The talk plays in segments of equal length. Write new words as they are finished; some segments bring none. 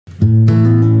If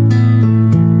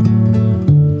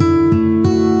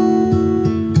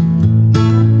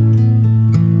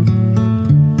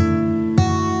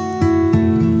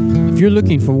you're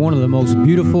looking for one of the most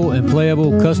beautiful and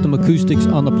playable custom acoustics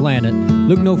on the planet,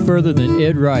 look no further than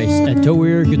Ed Rice at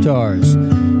Toeir Guitars.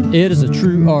 Ed is a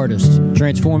true artist,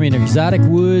 transforming exotic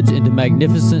woods into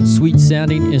magnificent,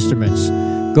 sweet-sounding instruments.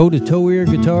 Go to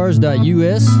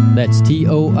toeirguitars.us, that's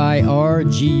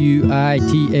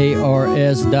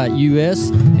TOIRGUITARS.us,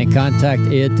 and contact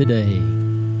Ed today.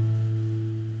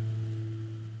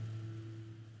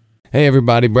 Hey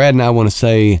everybody, Brad and I want to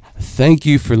say thank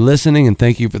you for listening and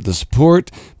thank you for the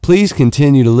support. Please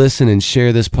continue to listen and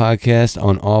share this podcast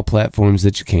on all platforms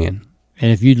that you can.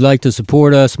 And if you'd like to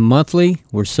support us monthly,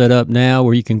 we're set up now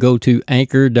where you can go to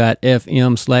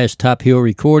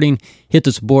anchor.fm/tophillrecording, hit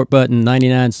the support button,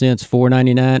 99 cents,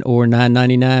 $4.99, or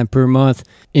 $9.99 per month.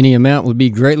 Any amount would be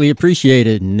greatly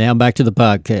appreciated. Now back to the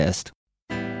podcast.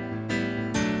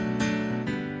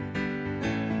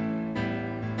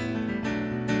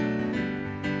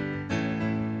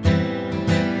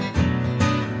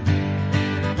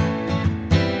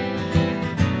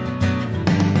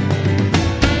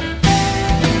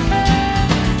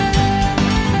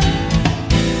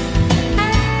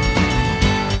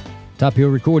 Top Hill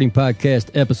Recording Podcast,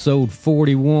 episode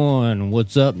 41.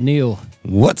 What's up, Neil?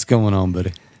 What's going on,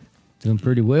 buddy? Doing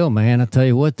pretty well, man. I tell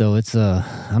you what, though, it's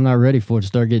I'm not ready for it to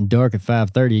start getting dark at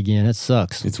 5:30 again. That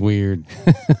sucks. It's weird.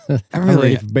 I'm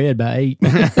ready for bed by 8.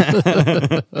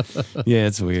 Yeah,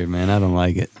 it's weird, man. I don't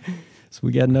like it. So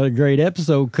we got another great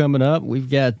episode coming up.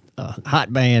 We've got a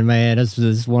hot band, man. This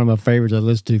is one of my favorites I've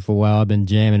listened to for a while. I've been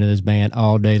jamming to this band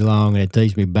all day long, and it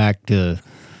takes me back to...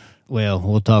 Well,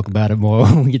 we'll talk about it more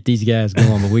when we get these guys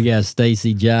going. But we got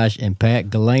Stacy, Josh, and Pat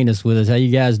Galanis with us. How you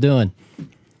guys doing?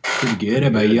 Pretty good. How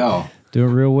about y'all?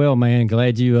 Doing real well, man.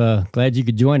 Glad you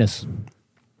could join us.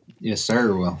 Yes,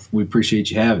 sir. Well, we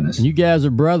appreciate you having us. And you guys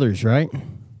are brothers, right?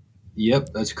 Yep,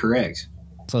 that's correct.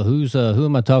 So who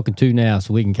am I talking to now,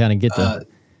 so we can kind of get the?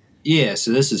 Yeah.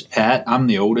 So this is Pat. I'm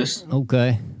the oldest.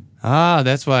 Okay. Ah,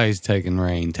 that's why he's taking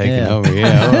over.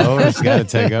 Yeah, Otis got to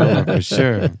take over for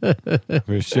sure.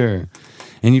 For sure.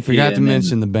 And you forgot to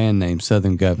mention the band name,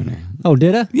 Southern Governor. Oh,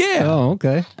 did I? Yeah. Oh,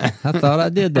 okay. I thought I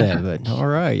did that, but all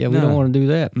right. Yeah, we don't want to do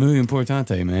that. Muy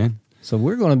importante, man. So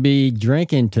we're going to be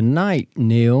drinking tonight,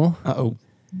 Neil. Uh-oh.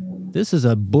 This is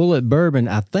a Bullet Bourbon.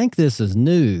 I think this is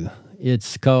new.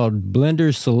 It's called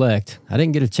Blender Select. I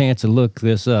didn't get a chance to look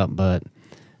this up, but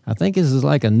I think this is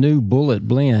like a new Bullet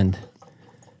blend.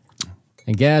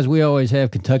 And guys, we always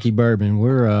have Kentucky bourbon.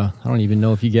 We're I don't even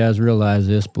know if you guys realize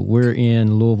this, but we're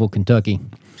in Louisville, Kentucky.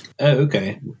 Oh,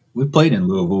 okay. We played in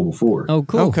Louisville before. Oh,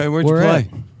 cool. Okay, where'd you play?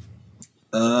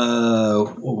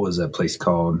 What was that place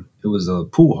called? It was a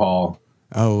pool hall.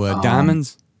 Oh,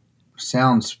 Diamonds?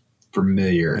 Sounds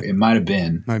familiar. It might have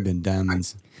been. Might have been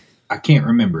Diamonds. I can't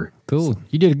remember. Cool.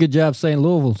 You did a good job saying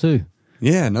Louisville, too.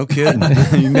 Yeah, no kidding.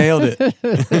 You nailed it.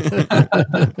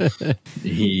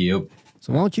 Yep.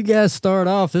 So why don't you guys start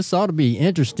off? This ought to be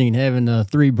interesting having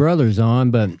three brothers on,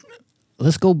 but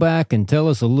let's go back and tell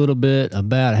us a little bit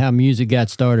about how music got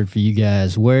started for you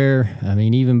guys.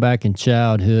 Even back in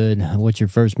childhood, what your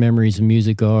first memories of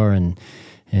music are, and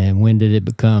when did it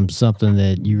become something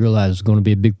that you realized was going to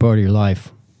be a big part of your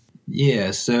life?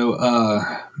 Yeah, so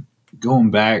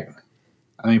going back,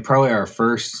 probably our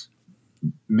first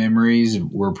memories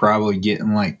were probably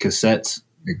getting like cassettes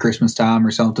at Christmas time or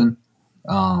something.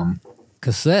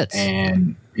 Cassettes.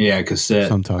 And yeah, cassette.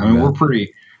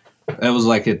 That was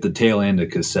like at the tail end of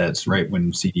cassettes, right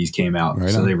when CDs came out.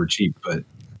 Right, so they were cheap. But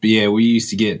yeah, we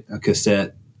used to get a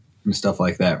cassette and stuff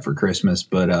like that for Christmas.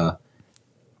 But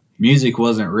music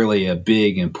wasn't really a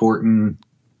big, important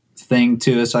thing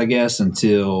to us, I guess,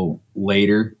 until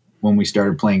later when we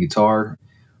started playing guitar.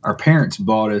 Our parents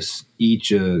bought us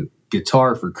each a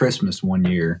guitar for Christmas one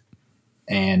year.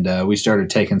 And we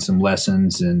started taking some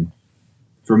lessons, and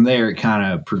from there, it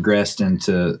kind of progressed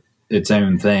into its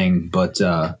own thing. But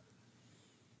I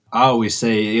always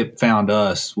say it found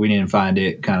us. We didn't find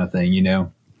it, kind of thing, you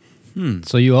know?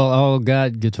 So you all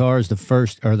got guitars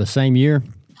the same year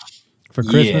for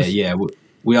Christmas? Yeah.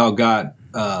 We all got,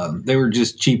 they were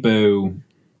just cheapo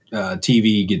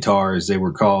TV guitars. They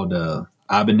were called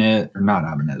Ibanez, or not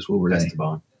Ibanez. What were they?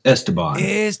 Esteban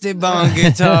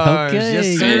guitars. Okay.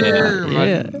 Yes, sir.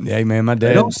 Yeah. Hey, man, my dad.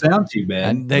 They don't sound too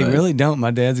bad. They really don't.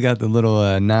 My dad's got the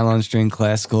little nylon string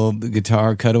classical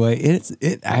guitar cutaway.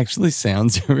 It actually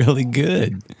sounds really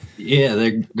good. Yeah,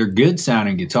 they're good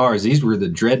sounding guitars. These were the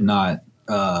Dreadnought.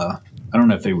 I don't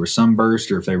know if they were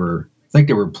Sunburst or if I think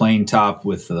they were plain top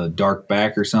with a dark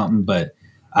back or something, but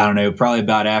I don't know, probably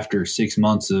about after 6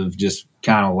 months of just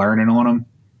kind of learning on them,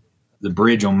 the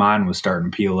bridge on mine was starting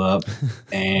to peel up,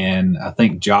 and I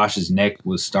think Josh's neck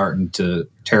was starting to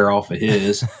tear off of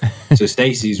his. So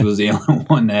Stacy's was the only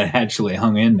one that actually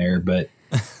hung in there. But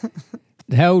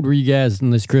how old were you guys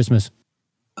in this Christmas?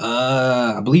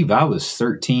 I believe I was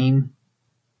 13,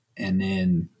 and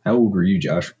then how old were you,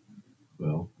 Josh?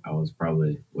 Well, I was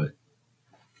probably we're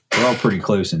all pretty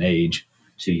close in age.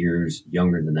 2 years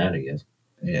younger than that, I guess.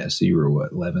 Yeah, so you were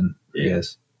what, 11? Yeah. I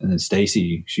guess. And then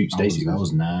Stacy I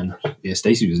was 9. Yeah,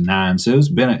 Stacy was 9. So it's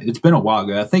been a while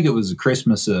ago. I think it was the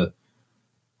Christmas of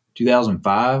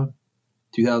 2005,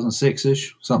 2006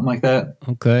 ish, something like that.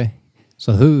 Okay.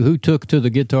 So who took to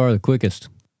the guitar the quickest?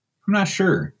 I'm not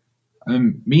sure. I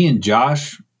mean, me and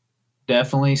Josh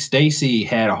definitely. Stacy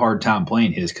had a hard time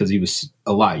playing his because he was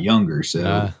a lot younger.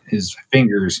 So his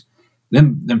fingers,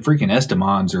 them freaking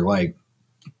Estamons are like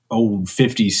old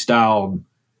 50s style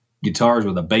guitars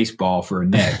with a baseball for a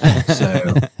neck.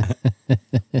 So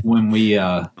when we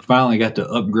finally got to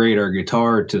upgrade our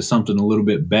guitar to something a little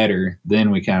bit better, then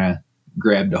we kind of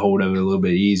grabbed a hold of it a little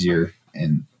bit easier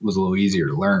and was a little easier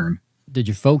to learn. Did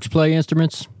your folks play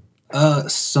instruments?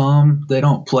 Some. They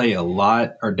don't play a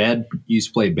lot. Our dad used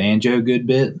to play banjo a good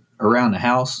bit around the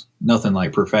house, nothing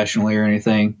like professionally or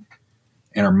anything.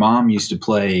 And our mom used to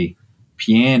play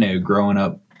piano growing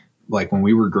up. Like when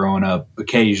we were growing up,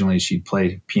 occasionally she'd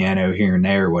play piano here and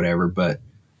there or whatever. But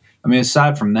I mean,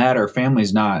 aside from that, our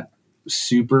family's not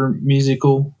super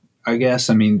musical, I guess.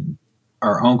 I mean,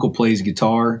 our uncle plays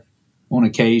guitar on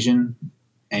occasion,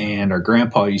 and our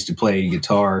grandpa used to play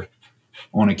guitar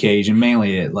on occasion,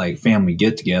 mainly at like family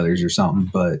get-togethers or something.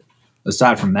 But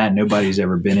aside from that, nobody's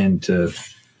ever been into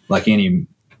like any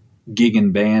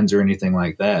gigging bands or anything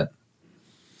like that.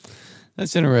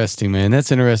 That's interesting, man.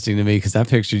 That's interesting to me because I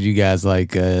pictured you guys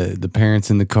like the parents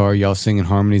in the car, y'all singing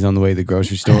harmonies on the way to the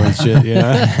grocery store and shit. You know,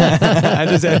 I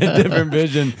just had a different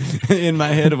vision in my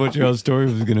head of what your story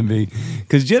was going to be.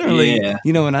 Because generally,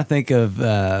 you know, when I think of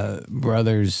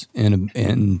brothers in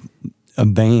a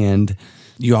band,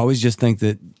 you always just think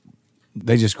that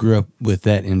they just grew up with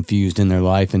that infused in their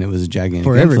life, and it was a gigantic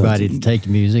for everybody to take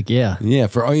music. Yeah,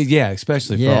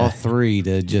 especially for all three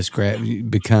to just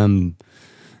become.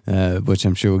 Which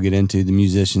I'm sure we'll get into, the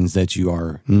musicians that you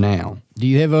are now. Do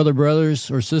you have other brothers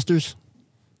or sisters?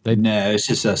 No, it's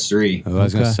just us three. Oh, I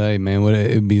was going to say, man,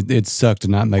 it'd suck to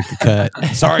not make the cut.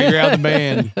 Sorry, you're out of the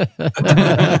band.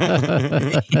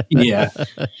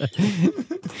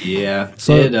 Yeah.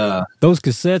 So those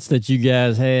cassettes that you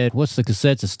guys had, what's the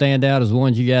cassettes that stand out as the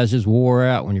ones you guys just wore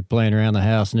out when you're playing around the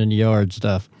house and in the yard and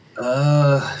stuff?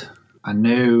 I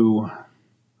know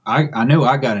I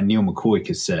got a Neil McCoy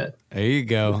cassette. There you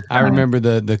go. I remember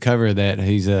the cover of that.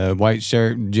 He's a white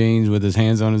shirt, jeans with his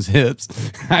hands on his hips.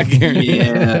 I guarantee.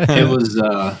 Yeah, it was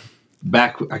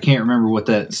back. I can't remember what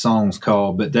that song's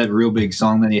called, but that real big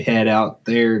song that he had out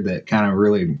there that kind of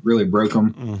really, really broke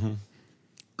him.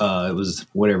 Mm-hmm. It was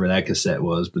whatever that cassette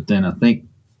was. But then I think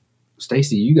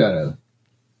Stacy, you got a.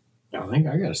 I think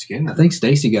I got a Skinner. I think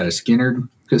Stacy got a Skinner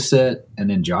cassette, and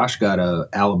then Josh got a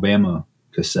Alabama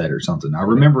cassette or something. I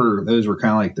remember those were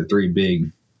kind of like the three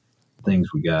big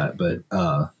things we got, but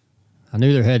I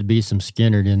knew there had to be some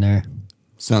Skinner in there.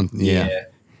 Something, yeah.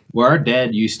 Well, our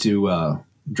dad used to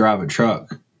drive a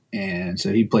truck, and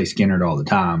so he'd play Skinner all the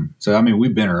time. So I mean,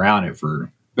 we've been around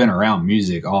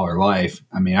music all our life.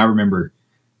 I mean, I remember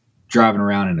driving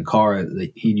around in a car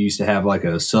that he used to have like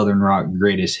a Southern Rock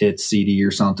Greatest Hits CD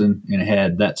or something, and it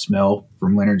had That Smell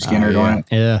from Leonard Skinner on it.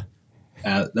 Yeah.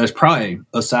 That's probably,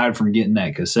 aside from getting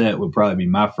that cassette, would probably be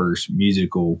my first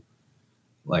musical,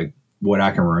 like what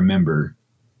I can remember.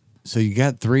 So you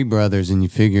got three brothers, and you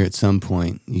figure at some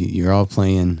point you're all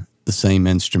playing the same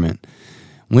instrument.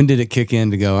 When did it kick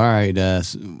in to go, all right,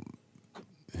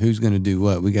 who's going to do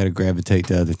what? We got to gravitate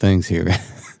to other things here.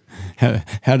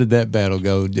 How did that battle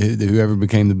go? Did whoever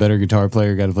became the better guitar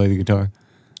player got to play the guitar?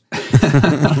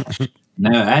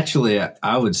 No, actually,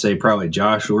 I would say probably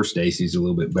Josh or Stacy's a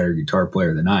little bit better guitar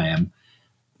player than I am.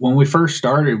 When we first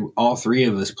started, all three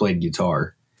of us played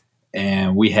guitar,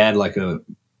 and we had like a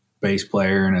bass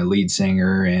player and a lead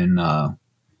singer and a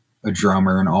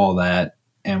drummer and all that.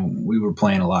 And we were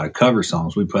playing a lot of cover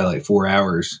songs. We'd play like 4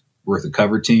 hours worth of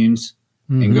cover tunes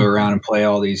and go around and play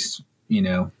all these, you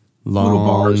know, long little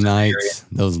bars nights.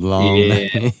 Those long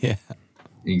nights. Yeah,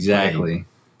 exactly. Like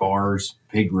bars,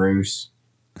 pig roasts,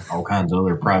 all kinds of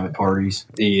other private parties.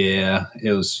 Yeah,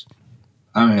 it was.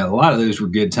 I mean, a lot of those were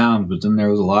good times, but then there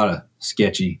was a lot of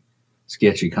sketchy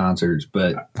concerts.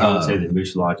 But I would say the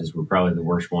Moose Lodges were probably the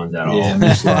worst ones out of all. Yeah,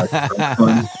 Moose Lodges.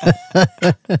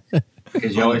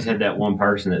 Because you always had that one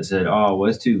person that said, "Oh, well,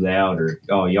 it's too loud," or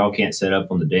 "Oh, y'all can't set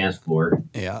up on the dance floor,"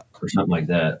 yeah, or something like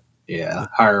that. Yeah,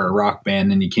 hire a rock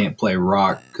band, then you can't play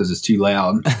rock because it's too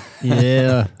loud.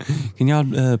 Yeah. Can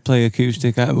y'all play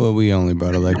acoustic? Well, we only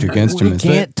brought electric instruments.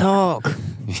 We can't talk.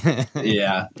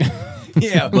 Yeah.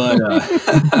 Yeah,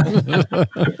 but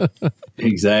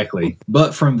exactly.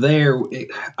 But from there,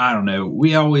 I don't know.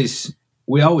 We always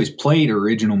played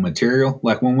original material.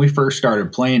 Like when we first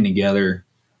started playing together,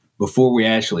 before we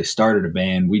actually started a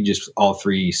band, we just all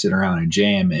three sit around and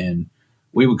jam, and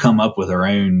we would come up with our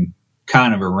own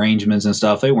kind of arrangements and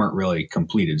stuff. They weren't really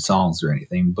completed songs or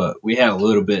anything, but we had a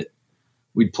little bit.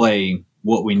 We'd play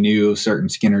what we knew of certain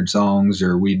Skynyrd songs,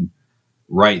 or we'd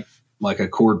write like a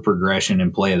chord progression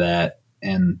and play that.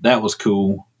 And that was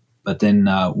cool. But then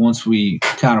once we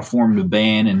kind of formed a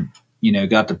band and,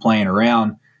 got to playing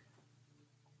around,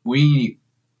 we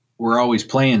were always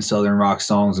playing Southern rock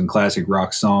songs and classic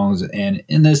rock songs. And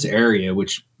in this area,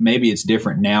 which maybe it's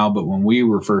different now, but when we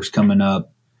were first coming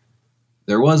up,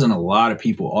 there wasn't a lot of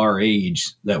people our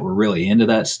age that were really into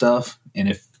that stuff. And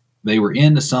if they were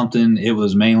into something, it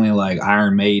was mainly like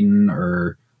Iron Maiden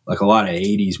or like a lot of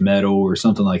 80s metal or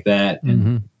something like that.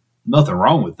 And nothing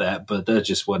wrong with that, but that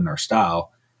just wasn't our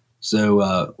style.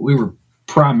 So we were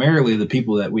primarily, the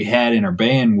people that we had in our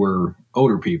band were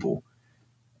older people.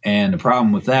 And the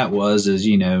problem with that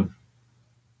is,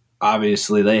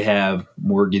 obviously they have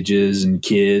mortgages and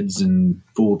kids and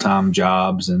full-time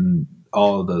jobs and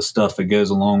all of the stuff that goes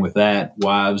along with that,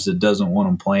 wives that doesn't want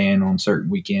them playing on certain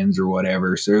weekends or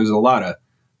whatever. So there's a lot of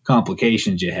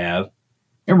complications you have,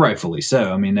 and rightfully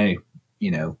so. I mean, they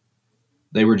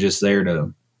were just there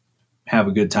to have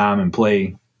a good time and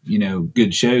play,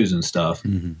 good shows and stuff.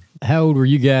 Mm-hmm. How old were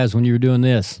you guys when you were doing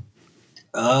this?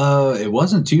 It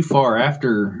wasn't too far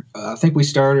after. I think we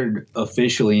started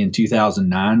officially in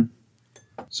 2009,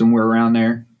 somewhere around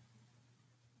there.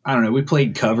 I don't know. We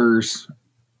played covers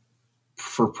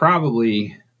for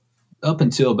probably up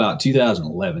until about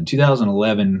 2011.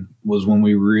 2011 was when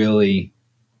we really,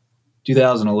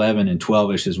 2011 and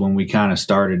 12ish is when we kind of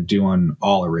started doing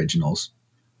all originals.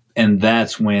 And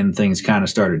that's when things kind of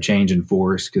started changing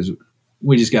for us, because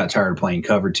we just got tired of playing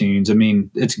cover tunes. I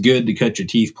mean, it's good to cut your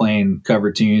teeth playing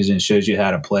cover tunes, and it shows you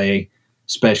how to play,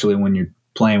 especially when you're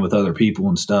playing with other people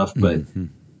and stuff. But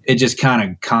it just kind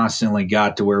of constantly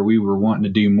got to where we were wanting to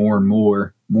do more and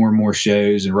more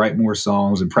shows and write more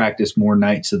songs and practice more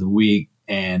nights of the week.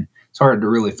 And it's hard to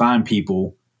really find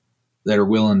people that are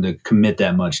willing to commit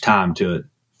that much time to it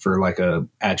for like a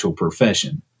actual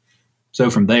profession. So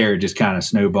from there, it just kind of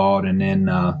snowballed. And then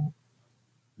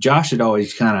Josh had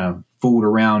always kind of fooled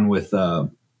around with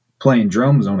playing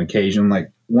drums on occasion.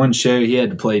 Like one show, he had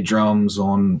to play drums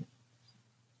on,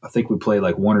 I think we played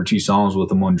like one or two songs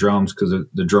with him on drums, because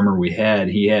the drummer we had,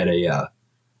 he had a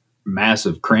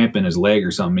massive cramp in his leg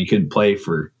or something. He couldn't play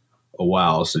for a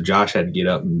while. So Josh had to get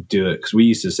up and do it, because we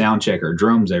used to sound check our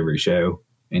drums every show,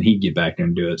 and he'd get back there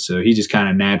and do it. So he just kind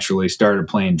of naturally started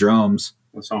playing drums.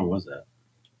 What song was that?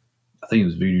 I think it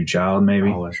was Voodoo Child,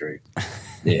 maybe. Oh, that's right.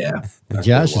 Yeah.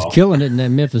 Josh is killing it in that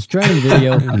Memphis Train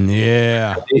video.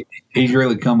 Yeah. He's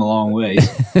really come a long way.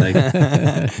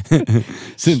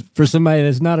 For somebody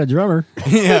that's not a drummer.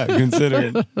 Yeah,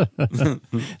 consider it.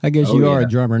 I guess you are a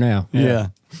drummer now. Yeah,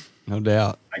 no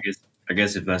doubt. I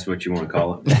guess if that's what you want to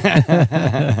call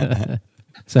it.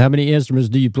 So how many instruments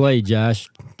do you play, Josh?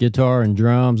 Guitar and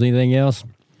drums, anything else?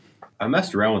 I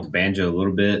messed around with the banjo a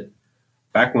little bit.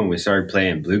 Back when we started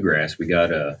playing bluegrass, we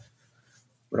got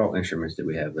what all instruments did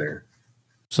we have there?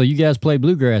 So you guys played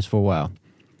bluegrass for a while?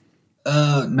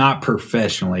 Not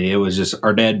professionally. It was just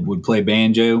our dad would play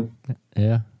banjo.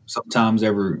 Yeah. Sometimes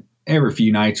every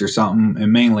few nights or something,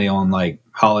 and mainly on like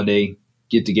holiday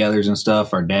get-togethers and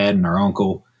stuff. Our dad and our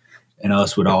uncle and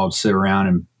us would all sit around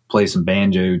and play some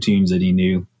banjo tunes that he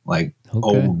knew, like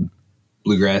old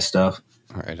bluegrass stuff.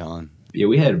 Right on. Yeah,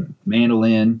 we had a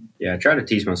mandolin. Yeah, I tried to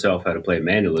teach myself how to play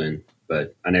mandolin,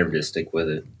 but I never did stick with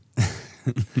it.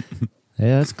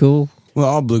 Yeah, that's cool. Well,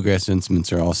 all bluegrass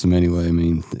instruments are awesome anyway. I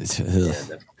mean,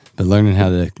 but learning how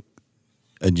to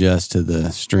adjust to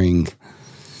the string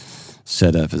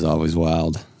setup is always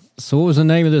wild. So what was the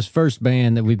name of this first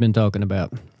band that we've been talking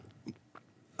about?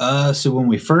 So when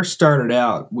we first started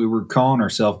out, we were calling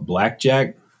ourselves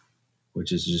Blackjack,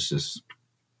 which is just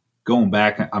going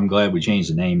back. I'm glad we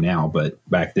changed the name now, but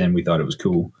back then we thought it was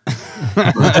cool.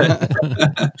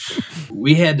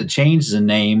 We had to change the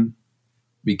name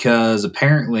because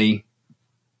apparently,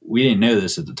 we didn't know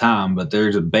this at the time, but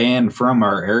there's a band from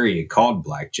our area called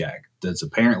Blackjack that's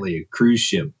apparently a cruise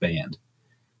ship band.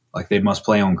 Like they must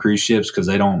play on cruise ships because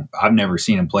I've never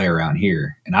seen them play around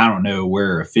here. And I don't know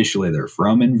where officially they're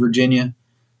from in Virginia.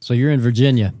 So you're in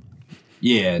Virginia?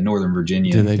 Yeah, Northern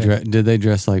Virginia. Did they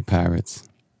dress like pirates?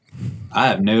 I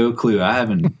have no clue.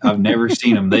 I've never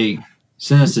seen them. They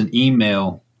sent us an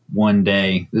email one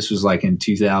day. This was like in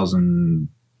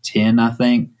 2010, I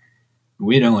think.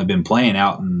 We'd only been playing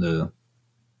out in the,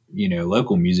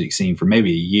 local music scene for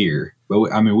maybe a year. But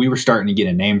we were starting to get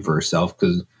a name for ourselves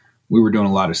because we were doing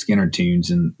a lot of Skinner tunes.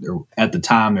 And at the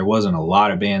time, there wasn't a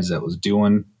lot of bands that was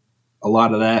doing a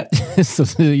lot of that.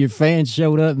 So your fans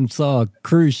showed up and saw a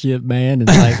cruise ship band and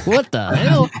like, what the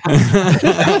hell?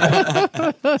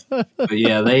 But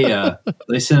yeah,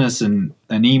 they sent us an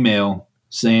email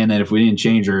saying that if we didn't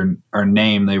change our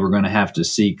name, they were going to have to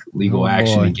seek legal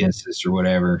action against us or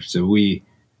whatever. So we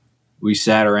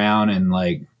sat around and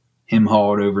like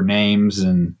him-hawed over names,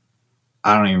 and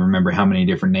I don't even remember how many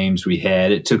different names we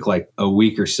had. It took like a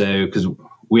week or so because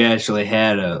we actually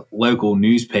had a local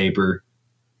newspaper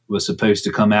was supposed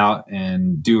to come out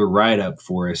and do a write-up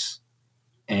for us.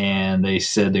 And they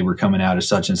said they were coming out at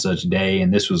such and such day.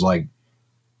 And this was like,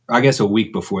 I guess a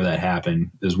week before that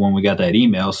happened is when we got that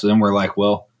email. So then we're like,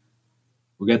 well,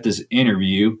 we got this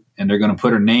interview and they're going to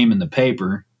put our name in the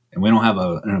paper and we don't have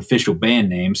an official band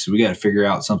name. So we got to figure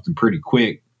out something pretty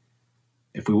quick.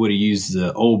 If we would have used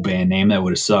the old band name, that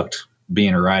would have sucked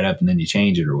being a write-up and then you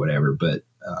change it or whatever. But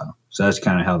so that's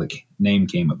kind of how the name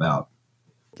came about.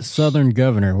 The Southern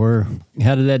Governor,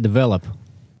 how did that develop?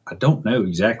 I don't know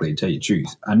exactly, to tell you the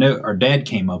truth. I know our dad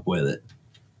came up with it.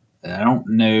 I don't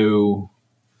know.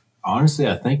 Honestly,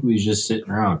 I think we was just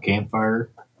sitting around a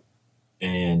campfire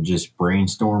and just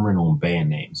brainstorming on band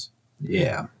names.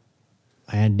 Yeah.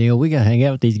 Man, Neil, we got to hang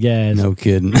out with these guys. No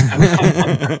kidding.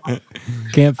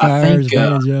 Campfires,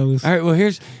 banjos. All right, well,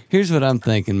 here's what I'm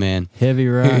thinking, man. Heavy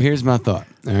rock. Here's my thought.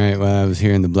 All right, while I was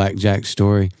hearing the Blackjack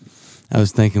story, I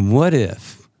was thinking, what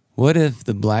if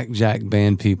the Blackjack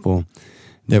band people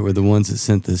that were the ones that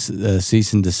sent this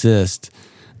cease and desist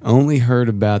only heard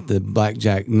about the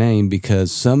Blackjack name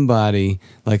because somebody,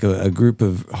 like a group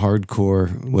of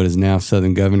hardcore, what is now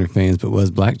Southern Governor fans, but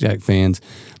was Blackjack fans,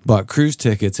 bought cruise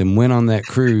tickets and went on that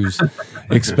cruise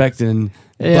expecting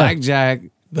Blackjack,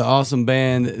 the awesome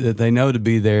band that they know to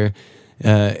be there.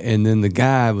 And then the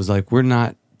guy was like, we're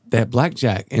not that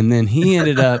Blackjack. And then he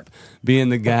ended up being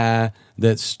the guy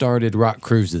that started Rock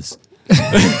Cruises.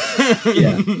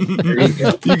 Yeah.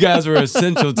 You guys were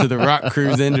essential to the rock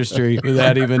cruise industry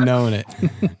without even knowing it.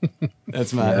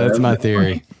 That's my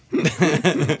theory.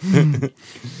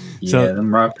 So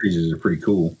them rock cruises are pretty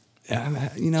cool.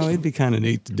 It'd be kind of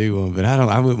neat to do one, but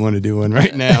I wouldn't want to do one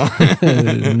right now.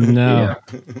 No.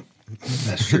 Yeah.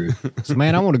 That's true. So,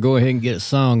 man, I want to go ahead and get a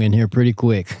song in here pretty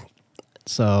quick.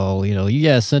 So, you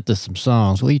guys sent us some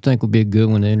songs. What do you think would be a good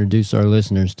one to introduce our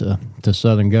listeners to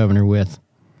Southern Governor with?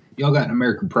 Y'all got an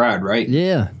American Pride, right?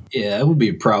 Yeah. Yeah, that would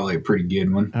be probably a pretty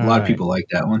good one. A lot of people like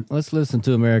that one. Let's listen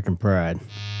to American Pride.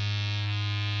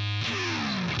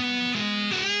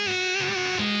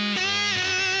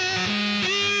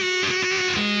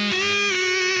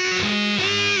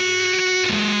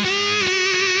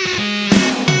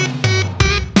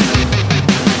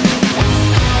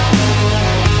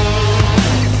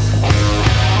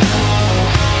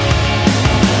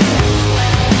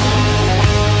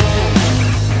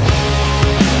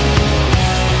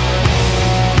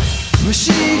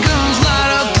 Machine guns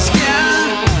light up the sky.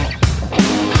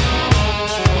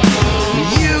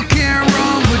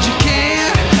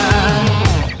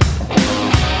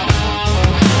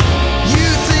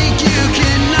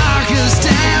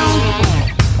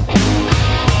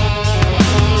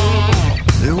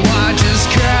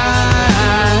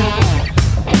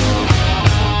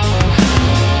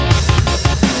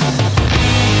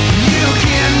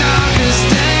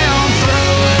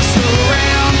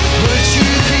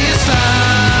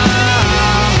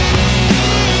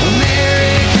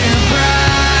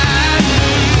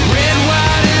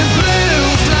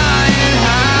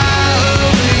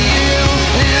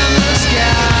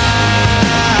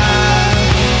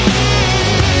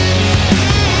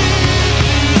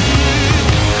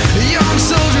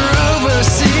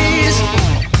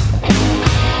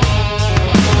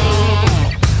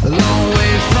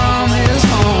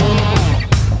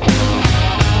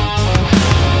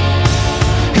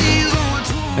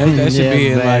 That should be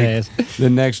in like the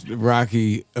next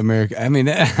Rocky America. I mean,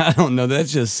 I don't know.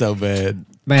 That's just so bad.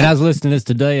 Man, I was listening to this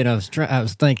today, and I was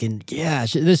thinking,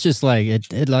 gosh, this just like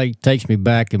it like takes me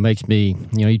back and makes me,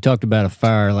 you talked about a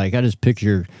fire. Like I just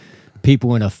picture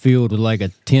people in a field with like a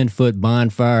 10-foot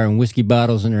bonfire and whiskey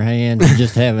bottles in their hands and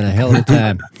just having a hell of a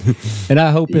time. And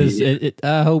I hope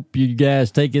I hope you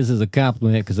guys take this as a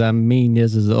compliment, because I mean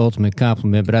this is the ultimate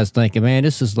compliment. But I was thinking, man,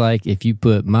 this is like if you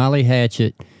put Molly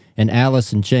Hatchet and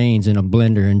Alice in Chains in a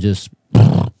blender and just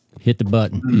hit the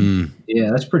button.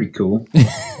 Yeah, that's pretty cool.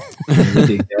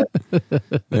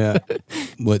 Yeah.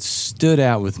 What stood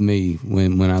out with me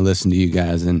when I listened to you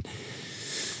guys, and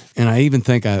I even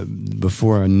think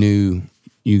before I knew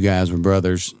you guys were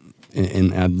brothers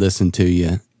and I'd listened to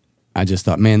you, I just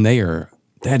thought, man,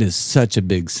 that is such a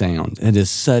big sound. It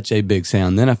is such a big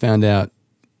sound. Then I found out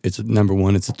it's number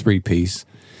one, it's a 3-piece,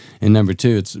 and number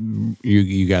two, it's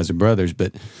you guys are brothers.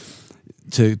 But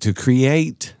to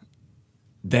create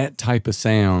that type of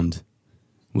sound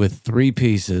with 3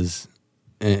 pieces,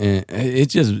 and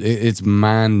it's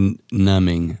mind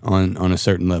numbing on a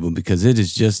certain level, because it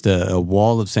is just a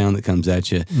wall of sound that comes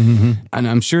at you. Mm-hmm. And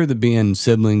I'm sure that being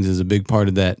siblings is a big part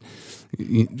of that,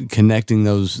 connecting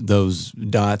those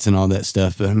dots and all that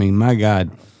stuff. But I mean, my God,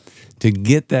 to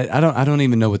get that, I don't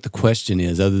even know what the question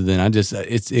is, other than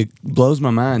it blows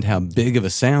my mind how big of a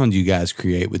sound you guys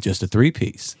create with just a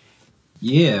 3-piece.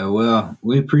 Yeah, well,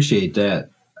 we appreciate that.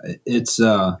 It's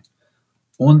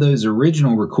on those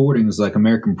original recordings, like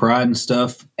American Pride and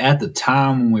stuff. At the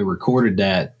time when we recorded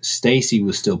that, Stacy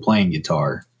was still playing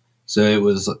guitar, so it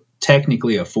was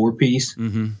technically a 4-piece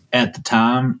at the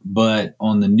time. But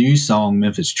on the new song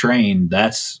Memphis Train,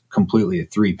 that's completely a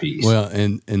 3-piece. Well,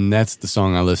 and that's the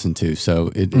song I listened to,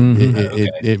 so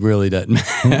it really doesn't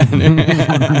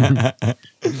matter.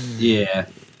 Yeah,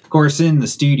 of course, in the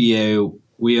studio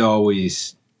we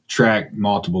always track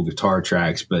multiple guitar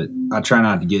tracks, but I try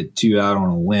not to get too out on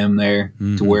a limb there,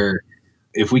 to where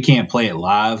if we can't play it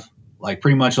live, like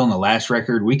pretty much on the last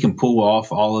record, we can pull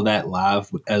off all of that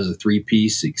live as a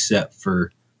 3-piece, except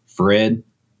for Fred.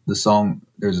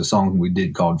 There's a song we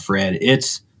did called Fred.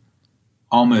 It's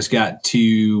almost got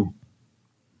 2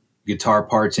 guitar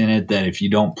parts in it that if you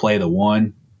don't play the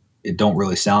one, it don't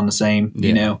really sound the same,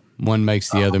 you know? One makes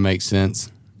the other make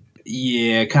sense.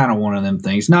 Yeah, kind of one of them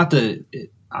things. Not that,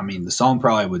 the song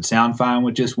probably would sound fine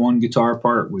with just one guitar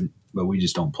part, but we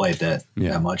just don't play it that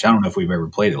much. I don't know if we've ever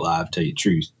played it live, to tell you the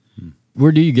truth.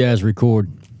 Where do you guys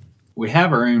record? We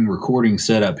have our own recording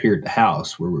set up here at the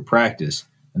house where we practice,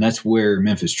 and that's where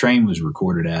Memphis Train was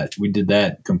recorded at. We did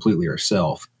that completely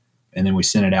ourselves, and then we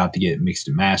sent it out to get mixed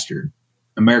and mastered.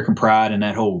 American Pride and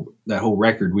that whole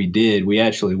record we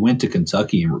actually went to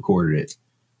Kentucky and recorded it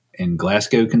in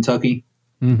Glasgow, Kentucky.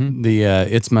 Mm-hmm. The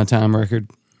It's My Time record.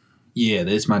 Yeah,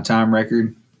 the It's My Time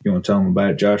record. You want to tell them about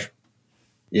it, Josh?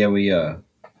 Yeah, we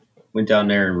went down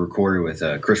there and recorded with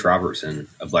Chris Robertson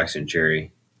of Blackstone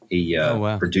Cherry. He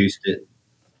produced it.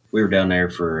 We were down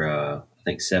there for, I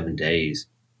think, 7 days.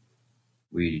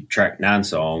 We tracked 9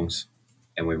 songs,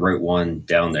 and we wrote one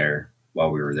down there while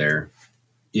we were there.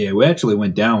 Yeah, we actually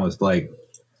went down with, I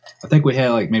think we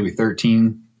had maybe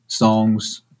 13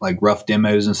 songs, rough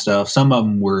demos and stuff. Some of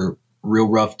them were real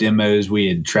rough demos we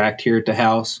had tracked here at the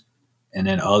house, and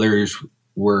then others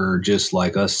were just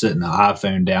like us sitting the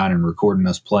iPhone down and recording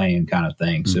us playing kind of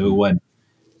thing. So it wasn't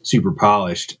super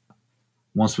polished.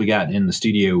 Once we got in the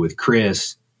studio with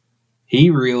Chris, he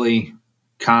really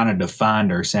kind of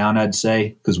defined our sound, I'd say,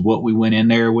 because what we went in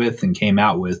there with and came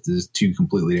out with is 2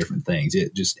 completely different things.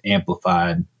 It just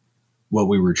amplified what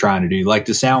we were trying to do. Like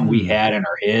the sound we had in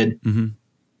our head,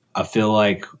 I feel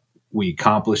like we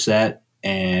accomplished that,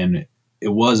 and it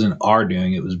wasn't our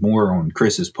doing. It was more on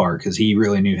Chris's part, because he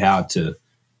really knew how to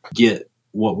get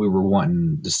what we were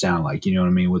wanting to sound like, you know what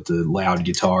I mean, with the loud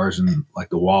guitars and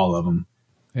the wall of them.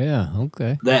 Yeah,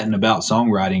 okay. That and about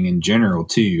songwriting in general,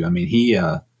 too. I mean, he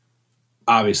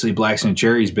obviously Blackstone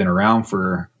Cherry's been around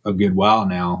for a good while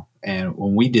now. And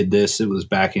when we did this, it was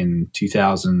back in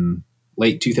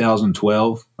late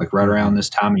 2012, right around this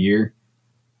time of year.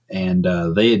 And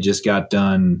they had just got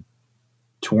done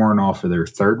touring off of their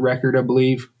 3rd record, I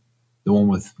believe, the one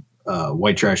with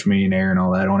White Trash Millionaire and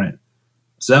all that on it.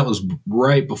 So that was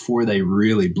right before they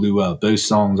really blew up. Those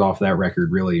songs off that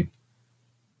record really,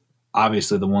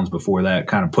 obviously the ones before that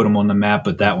kind of put them on the map,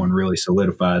 but that one really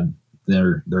solidified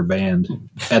their band.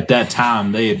 At that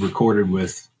time, they had recorded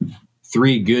with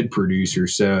 3 good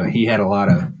producers, so he had a lot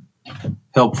of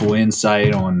helpful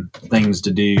insight on things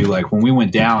to do. Like when we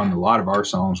went down, a lot of our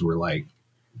songs were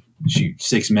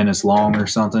 6 minutes long or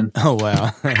something. Oh,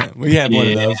 wow. We had one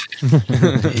of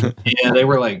those. Yeah, they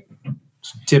were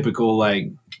typical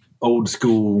old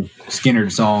school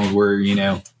Skynyrd songs where,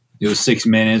 it was 6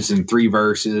 minutes and 3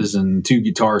 verses and 2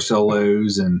 guitar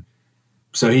solos. And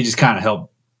so he just kind of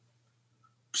helped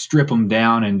strip them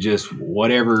down and just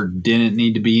whatever didn't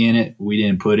need to be in it, we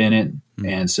didn't put in it.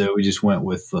 And so we just went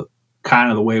with kind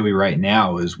of the way we write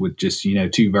now is with just,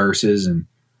 2 verses and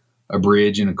a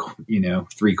bridge and,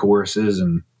 3 choruses.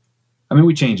 And I mean,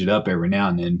 we change it up every now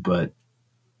and then, but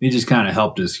it just kind of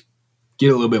helped us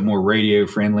get a little bit more radio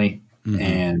friendly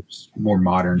and more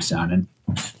modern sounding.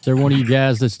 Is there one of you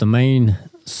guys that's the main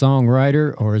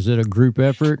songwriter, or is it a group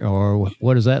effort, or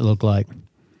what does that look like?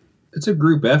 It's a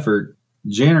group effort.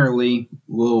 Generally,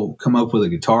 we'll come up with a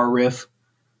guitar riff.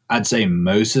 I'd say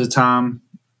most of the time,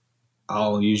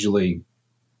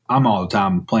 I'm all the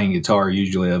time playing guitar,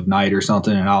 usually of night or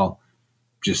something, and I'll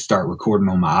just start recording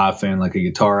on my iPhone like a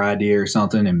guitar idea or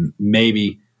something. And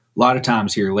maybe a lot of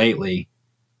times here lately,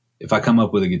 if I come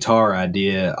up with a guitar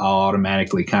idea, I'll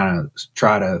automatically kind of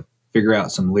try to figure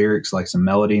out some lyrics, like some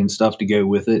melody and stuff to go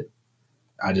with it.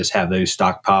 I just have those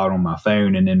stockpiled on my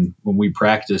phone. And then when we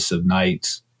practice of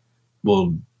nights,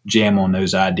 we'll jam on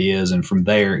those ideas. And from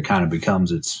there, it kind of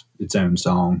becomes its own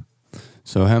song.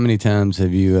 So how many times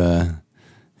have you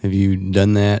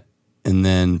done that and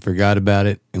then forgot about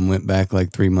it and went back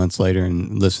like 3 months later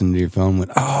and listened to your phone and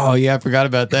went, oh yeah, I forgot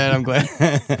about that. I'm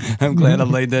glad I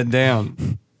laid that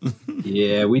down.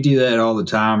 Yeah, we do that all the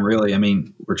time, really. I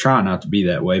mean, we're trying not to be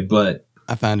that way, but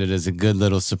I find it as a good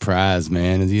little surprise,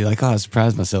 man. You're like, I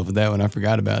surprised myself with that when I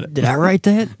forgot about it. Did I write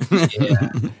that?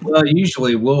 Yeah. Well,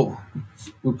 usually we'll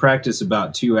practice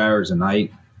about 2 hours a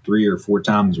night, 3 or 4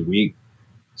 times a week.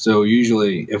 So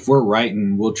usually if we're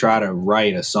writing, we'll try to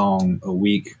write a song a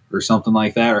week or something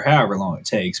like that, or however long it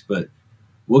takes. But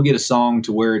we'll get a song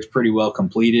to where it's pretty well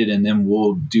completed, and then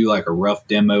we'll do like a rough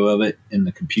demo of it in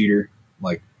the computer,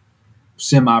 like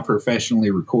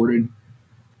semi-professionally recorded.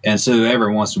 And so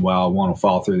every once in a while, one will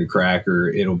fall through the crack, or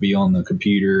it'll be on the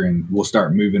computer, and we'll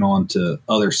start moving on to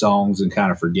other songs and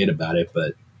kind of forget about it.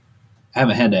 But I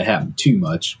haven't had that happen too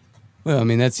much. Well, I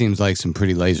mean, that seems like some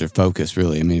pretty laser focus,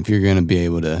 really. I mean, if you're going to be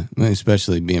able to,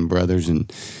 especially being brothers,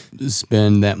 and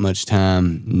spend that much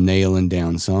time nailing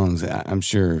down songs, I'm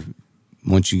sure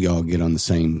once you all get on the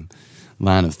same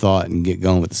line of thought and get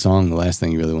going with the song, the last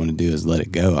thing you really want to do is let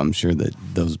it go. I'm sure that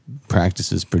those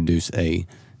practices produce a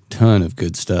ton of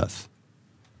good stuff.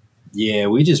 Yeah,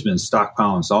 we just been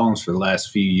stockpiling songs for the last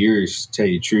few years, to tell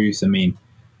you the truth. I mean,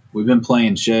 we've been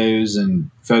playing shows and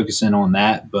focusing on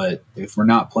that, but if we're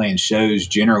not playing shows,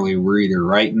 generally we're either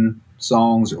writing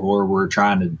songs or we're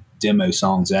trying to demo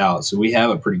songs out. So we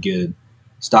have a pretty good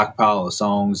stockpile of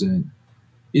songs, and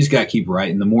you just got to keep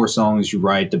writing. The more songs you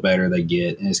write, the better they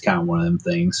get, and it's kind of one of them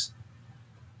things.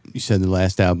 You said the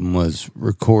last album was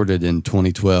recorded in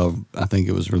 2012. I think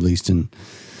it was released in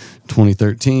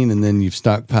 2013, and then you've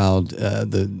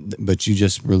stockpiled but you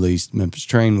just released Memphis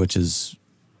Train, which is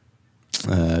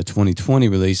 2020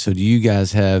 release. So do you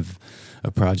guys have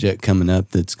a project coming up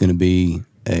that's going to be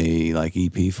a like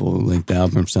EP full length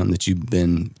album or something that you've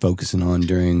been focusing on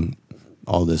during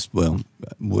all this? Well,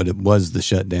 what it was the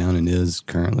shutdown and is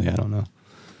currently, I don't know.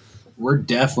 We're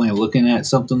definitely looking at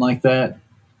something like that.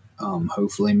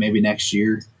 Hopefully maybe next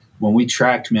year. When we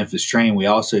tracked Memphis Train, we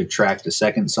also tracked a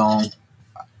second song.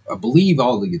 I believe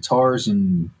all the guitars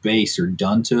and bass are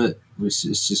done to it.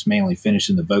 It's just mainly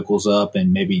finishing the vocals up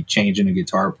and maybe changing a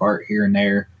guitar part here and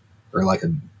there, or like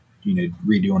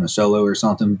redoing a solo or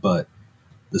something. But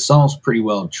the song's pretty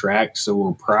well tracked, so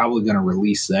we're probably going to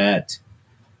release that.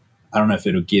 I don't know if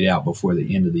it'll get out before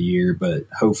the end of the year, but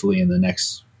hopefully in the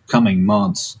next coming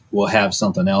months, we'll have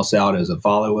something else out as a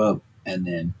follow-up. And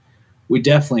then we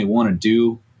definitely want to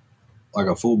do like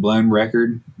a full-blown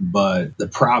record, but the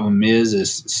problem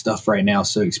is stuff right now is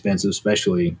so expensive,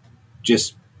 especially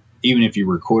just even if you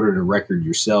recorded a record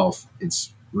yourself,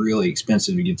 it's really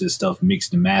expensive to get this stuff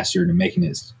mixed and mastered and make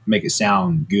it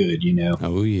sound good,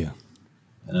 Oh yeah.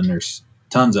 And then there's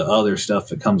tons of other stuff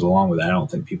that comes along with that. I don't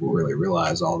think people really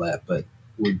realize all that, but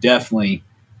we definitely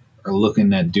are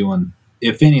looking at doing,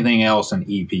 if anything else, an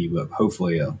EP, but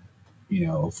hopefully a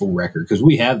full record, because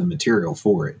we have the material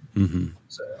for it. Mm-hmm.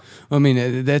 So, I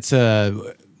mean, that's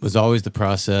was always the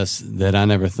process that I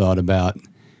never thought about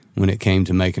when it came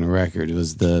to making a record. It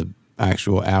was the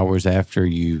actual hours after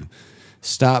you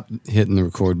stop hitting the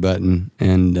record button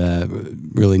and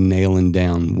really nailing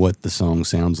down what the song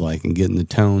sounds like and getting the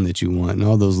tone that you want and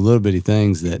all those little bitty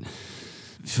things that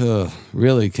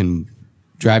really can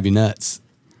drive you nuts.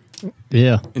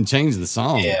 Yeah. And change the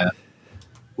song. Yeah.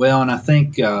 Well, and I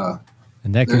think...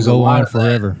 and that can go on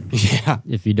forever. Yeah.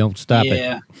 If you don't stop it.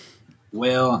 Yeah.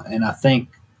 Well, and I think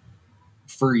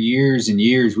for years and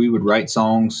years, we would write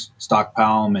songs,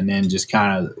 stockpile them, and then just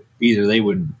kind of either they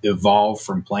would evolve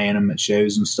from playing them at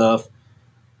shows and stuff,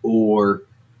 or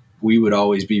we would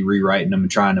always be rewriting them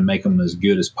and trying to make them as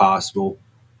good as possible.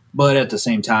 But at the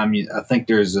same time, I think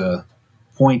there's a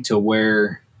point to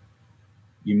where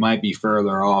you might be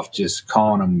further off just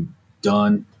calling them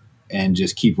done and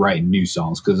just keep writing new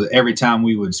songs. Because every time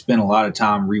we would spend a lot of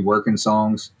time reworking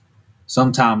songs,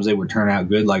 sometimes they would turn out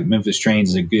good. Like Memphis Train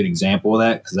is a good example of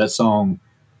that, because that song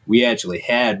we actually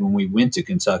had when we went to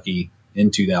Kentucky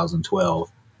in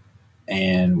 2012.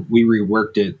 And we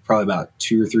reworked it probably about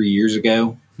 2 or 3 years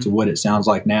ago to what it sounds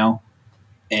like now.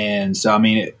 And so, I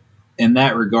mean, in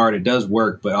that regard, it does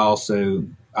work, but also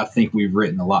I think we've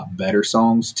written a lot better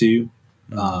songs too.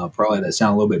 Probably that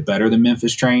sound a little bit better than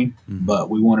Memphis Train, but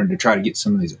we wanted to try to get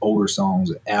some of these older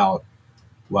songs out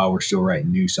while we're still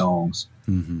writing new songs.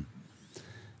 Mm-hmm.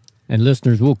 And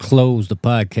listeners, we'll close the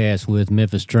podcast with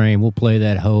Memphis Train. We'll play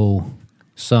that whole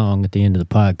song at the end of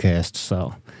the podcast.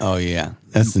 So, oh yeah,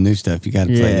 that's the new stuff. You got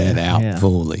to play that out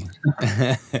fully.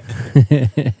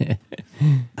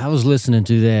 I was listening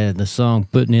to the song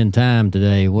 "Putting in Time"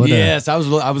 today. I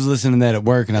was listening to that at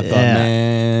work, and I thought,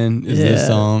 man, is this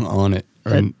song on it?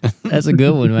 That's a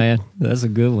good one, man. That's a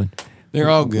good one. They're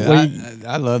all good.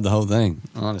 I love the whole thing,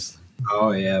 honestly.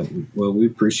 Oh yeah, well, we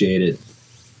appreciate it.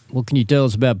 What can you tell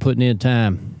us about "Putting in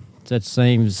Time"? Is that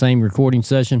the same recording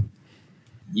session?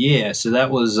 Yeah, so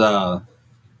that was off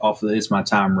of the It's My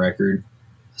Time record.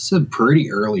 It's a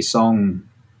pretty early song.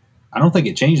 I don't think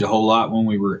it changed a whole lot when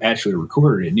we were actually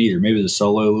recorded it neither. Maybe the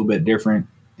solo a little bit different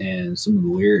and some of the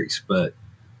lyrics, but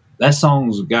that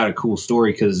song's got a cool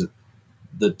story because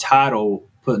the title,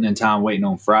 Putting in Time, Waiting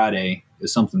on Friday,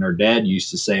 is something our dad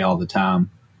used to say all the time.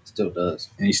 Still does.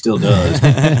 And he still does.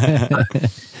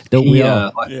 Don't we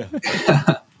all?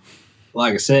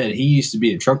 Like I said, he used to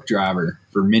be a truck driver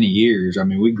for many years. I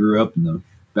mean, we grew up in the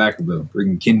back of a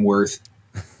freaking Kenworth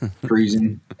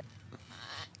cruising.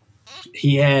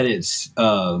 He had it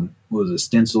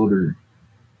stenciled or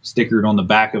stickered on the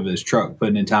back of his truck,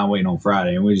 Putting in Time, Waiting on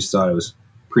Friday. And we just thought it was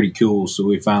pretty cool. So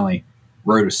we finally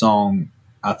wrote a song.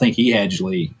 I think he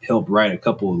actually helped write a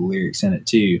couple of the lyrics in it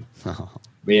too.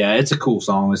 But yeah, it's a cool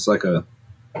song. It's like a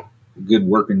good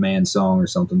working man song or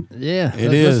something. Yeah,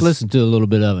 let's listen to a little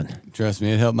bit of it. Trust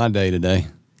me, it helped my day today.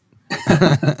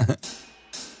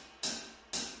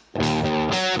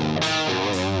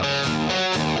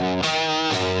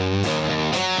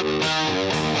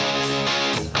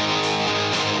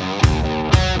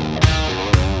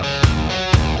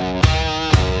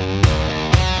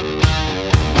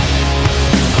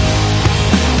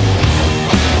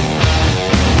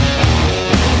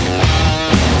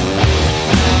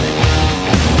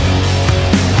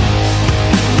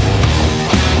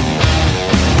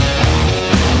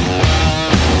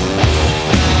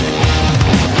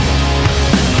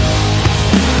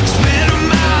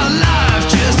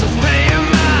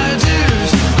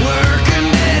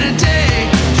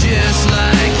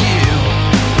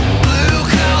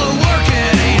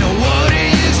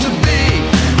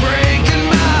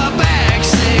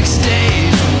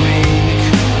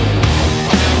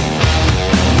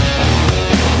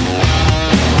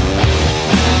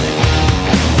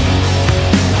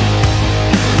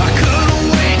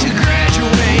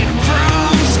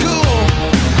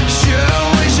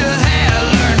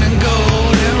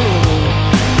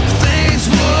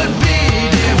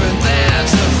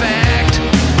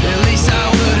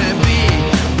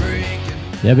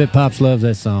 Yeah, I bet Pops loves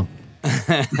that song.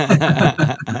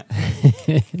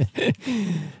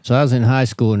 So I was in high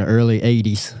school in the early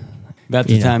 80s. About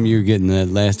the time you were getting the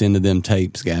last end of them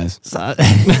tapes, guys. So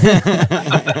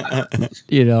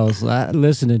so I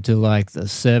listening to like the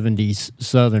 70s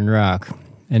Southern rock.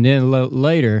 And then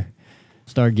later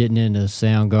started getting into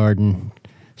Soundgarden,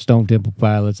 Stone Temple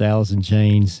Pilots, Alice in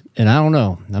Chains. And I don't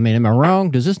know. I mean, am I wrong?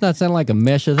 Does this not sound like a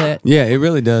mesh of that? Yeah, it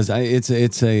really does.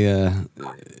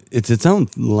 It's its own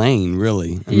lane,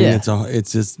 really. I mean,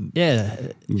 it's just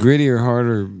grittier,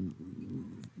 harder,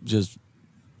 just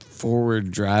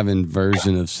forward driving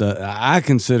version of I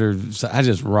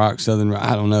just rock Southern rock.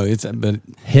 I don't know. But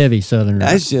heavy Southern rock.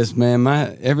 That's just, man,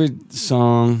 every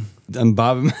song I'm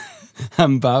bobbing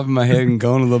my head and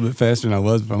going a little bit faster than I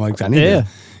was, but I'm like, I need to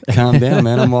calm down,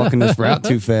 man. I'm walking this route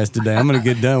too fast today. I'm going to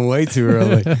get done way too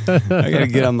early. I got to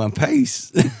get on my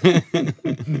pace. Yeah,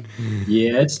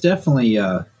 it's definitely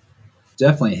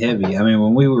heavy. I mean,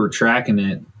 when we were tracking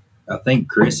it, I think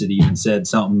Chris had even said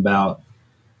something about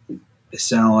it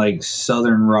sounded like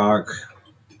Southern rock,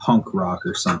 punk rock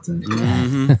or something.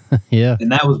 Mm-hmm. Yeah.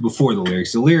 And that was before the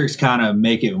lyrics. The lyrics kind of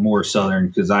make it more Southern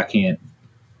because I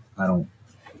don't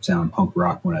sound punk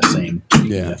rock when I sing. You can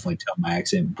definitely tell my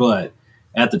accent. But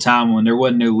at the time when there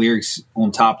wasn't no lyrics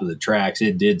on top of the tracks,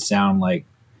 it did sound like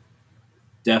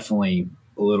definitely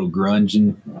a little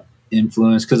grunge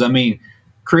influence. Because I mean,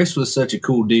 Chris was such a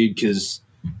cool dude. Because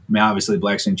I mean, obviously,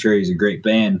 Black Century is a great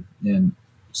band and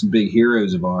some big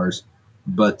heroes of ours.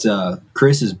 But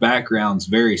Chris's background's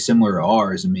very similar to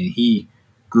ours. I mean, he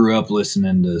grew up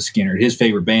listening to Skinner. His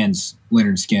favorite band's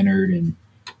Leonard Skinner and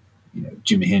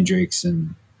Jimi Hendrix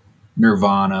and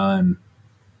Nirvana, and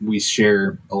we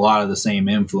share a lot of the same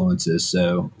influences.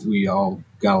 So we all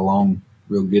got along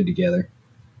real good together.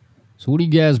 So what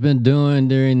have you guys been doing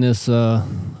during this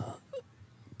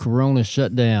Corona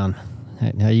shutdown?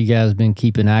 How you guys been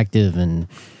keeping active and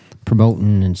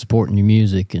promoting and supporting your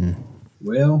music? And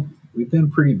well, we've been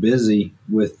pretty busy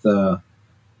with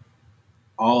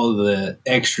all of the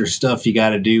extra stuff you got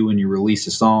to do when you release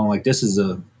a song. Like this is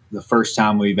the first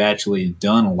time we've actually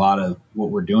done a lot of what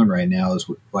we're doing right now is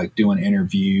like doing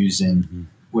interviews, and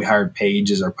we hired Paige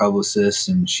as our publicist,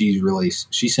 and she's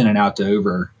sent it out to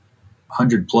over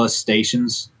 100 plus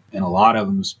stations, and a lot of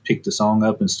them's picked the song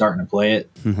up and starting to play it.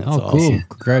 Awesome. Cool.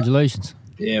 Congratulations.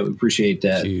 Yeah, we appreciate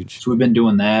that. Huge. So we've been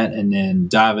doing that, and then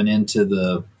diving into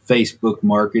the Facebook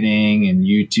marketing and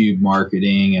YouTube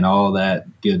marketing and all that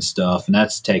good stuff. And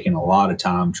that's taken a lot of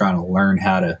time trying to learn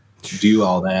how to do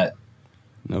all that.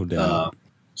 No doubt.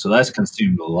 So that's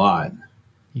consumed a lot.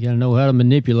 You got to know how to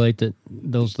manipulate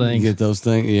those things. You get those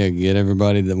things. Yeah, get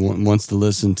everybody that wants to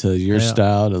listen to your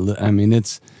style. I mean,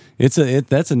 that's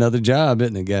another job,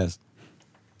 isn't it, guys?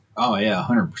 Oh yeah,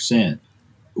 100%.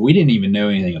 We didn't even know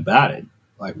anything about it.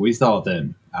 Like we thought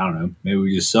that, I don't know, maybe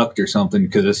we just sucked or something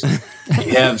because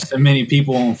you have so many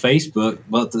people on Facebook.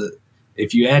 But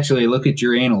if you actually look at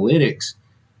your analytics,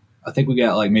 I think we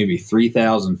got like maybe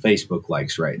 3,000 Facebook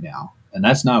likes right now. And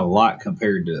that's not a lot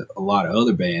compared to a lot of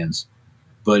other bands.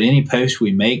 But any post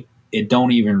we make, it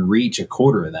don't even reach a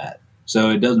quarter of that. So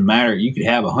it doesn't matter. You could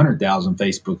have 100,000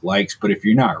 Facebook likes, but if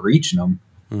you're not reaching them,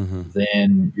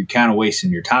 then you're kind of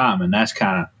wasting your time. And that's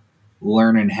kind of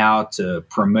learning how to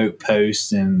promote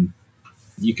posts, and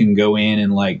you can go in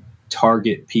and like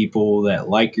target people that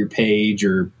like your page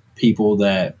or people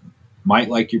that might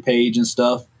like your page and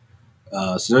stuff.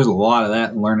 So there's a lot of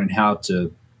that, and learning how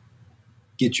to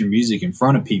get your music in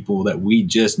front of people that we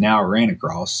just now ran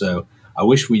across. So I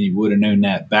wish we would have known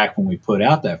that back when we put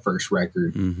out that first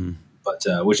record, but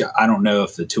which I don't know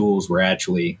if the tools were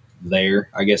actually there.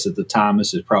 I guess at the time,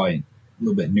 this is probably a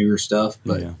little bit newer stuff,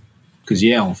 but because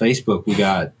on Facebook we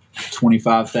got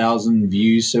 25,000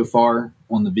 views so far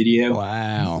on the video.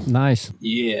 Wow, nice.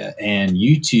 Yeah, and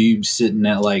YouTube's sitting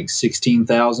at like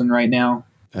 16,000 right now.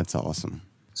 That's awesome.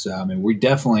 So I mean, we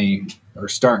definitely are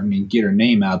starting to get our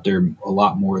name out there a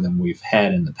lot more than we've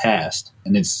had in the past,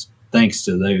 and it's thanks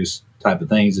to those type of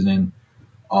things. And then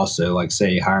also, like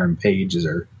say, hiring Paige as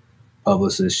our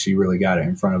publicist, she really got it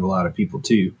in front of a lot of people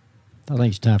too. I think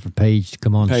it's time for Paige to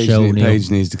come on the show.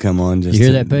 Paige needs to come on just you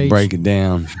hear that, Paige? Break it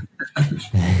down.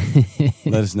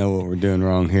 Let us know what we're doing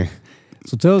wrong here.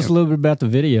 So tell us a little bit about the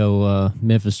video,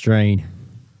 Memphis Train.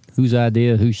 Whose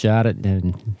idea? Who shot it?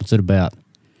 And what's it about?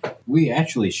 We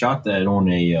actually shot that on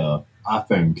a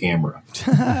iPhone camera.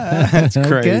 That's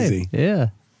crazy. Yeah.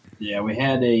 Yeah, we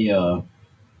had it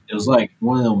was like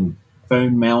one of them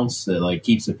phone mounts that like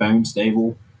keeps the phone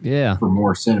stable. Yeah. For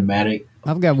more cinematic.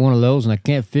 I've got one of those and I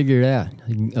can't figure it out.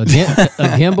 A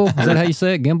gimbal? Is that how you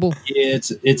say it? Gimbal? Yeah,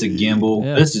 it's a gimbal.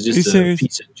 Yeah. This is just a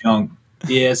piece of junk.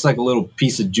 Yeah, it's like a little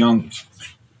piece of junk,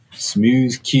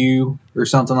 Smooth Q or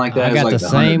something like that. I got like the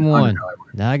same one.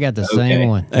 I got the same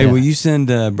one. Hey, will you send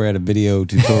Brad a video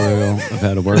tutorial of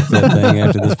how to work that thing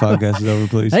after this podcast is over,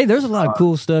 please? Hey, there's a lot of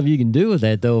cool stuff you can do with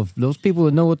that, though. If those people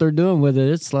that know what they're doing with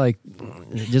it, it's like,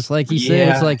 just like he said,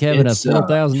 it's like having a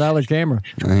 $4,000 camera.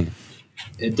 Right.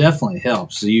 It definitely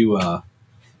helps. It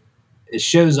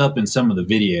shows up in some of the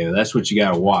video. That's what you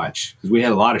got to watch, because we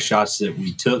had a lot of shots that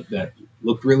we took that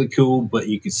looked really cool, but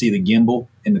you could see the gimbal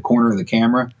in the corner of the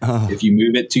camera if you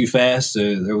move it too fast.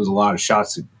 So there was a lot of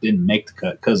shots that didn't make the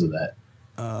cut because of that.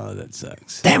 Oh, that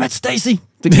sucks. Damn it, Stacy!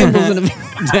 The gimbal's in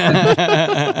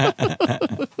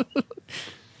the.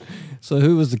 So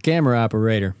who was the camera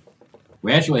operator?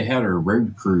 We actually had our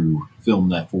road crew film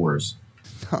that for us.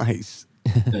 Nice.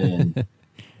 And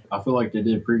I feel like they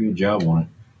did a pretty good job on it.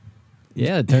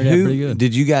 Yeah, it turned out pretty good.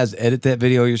 Did you guys edit that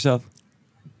video yourself?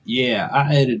 Yeah,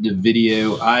 I edited the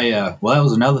video. Well, that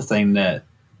was another thing that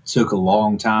took a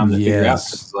long time to figure out.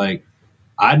 Cause, like,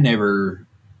 I'd never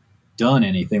done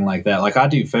anything like that. Like, I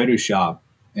do Photoshop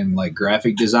and like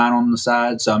graphic design on the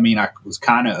side. So, I mean, I was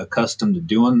kind of accustomed to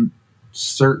doing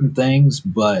certain things,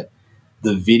 but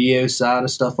the video side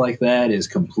of stuff like that is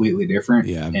completely different.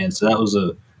 Yeah. And so that was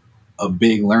a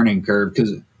big learning curve,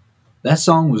 because That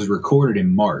song was recorded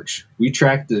in March. We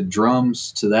tracked the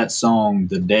drums to that song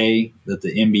the day that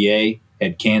the NBA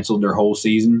had canceled their whole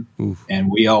season. Oof.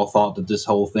 And we all thought that this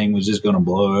whole thing was just going to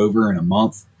blow over in a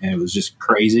month, and it was just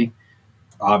crazy.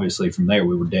 Obviously, from there,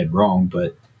 we were dead wrong.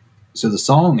 But so the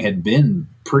song had been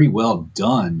pretty well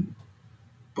done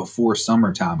before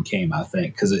summertime came, I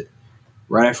think, because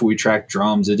right after we tracked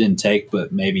drums, it didn't take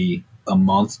but maybe a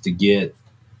month to get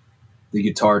the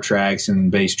guitar tracks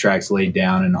and bass tracks laid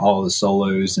down and all the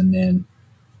solos. And then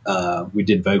we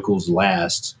did vocals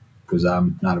last because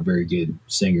I'm not a very good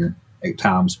singer at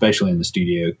times, especially in the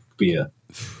studio. It could be a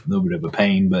little bit of a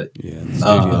pain, but yeah, the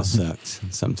studio sucks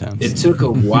sometimes. It took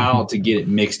a while to get it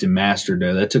mixed and mastered,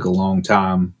 though. That took a long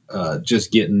time,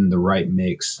 just getting the right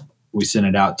mix. We sent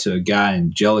it out to a guy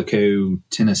in Jellicoe,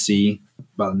 Tennessee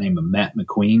by the name of Matt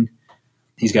McQueen.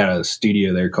 He's got a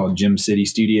studio there called Gem City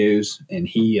Studios, and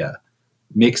he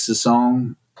mixed the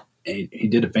song. And he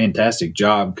did a fantastic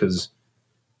job because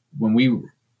when we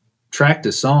tracked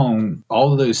the song,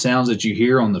 all of those sounds that you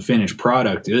hear on the finished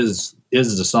product is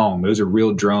the song. Those are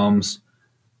real drums,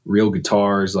 real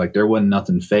guitars. Like, there wasn't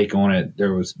nothing fake on it.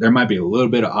 There might be a little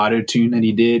bit of auto tune that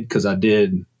he did because I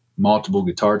did multiple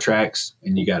guitar tracks,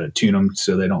 and you got to tune them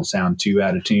so they don't sound too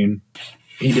out of tune.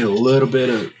 He did a little bit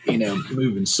of,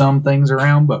 moving some things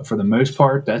around, but for the most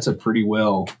part, that's a pretty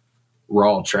well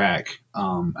raw track.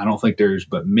 I don't think there's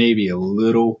but maybe a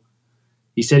little.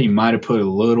 He said he might have put a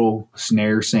little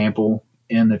snare sample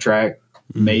in the track,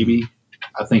 maybe.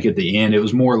 I think at the end it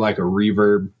was more like a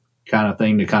reverb kind of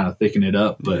thing to kind of thicken it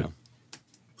up, but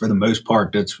for the most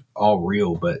part, that's all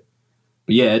real. But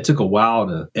yeah, it took a while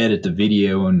to edit the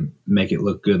video and make it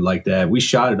look good like that. We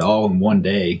shot it all in one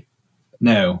day.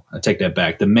 No, I take that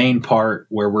back. The main part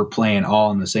where we're playing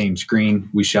all on the same screen,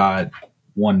 we shot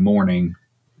one morning.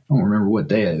 I don't remember what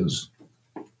day it was.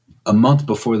 A month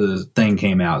before the thing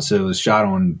came out. So it was shot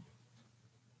on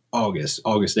August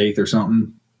 8th or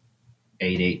something.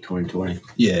 8/8/2020.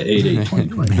 Yeah,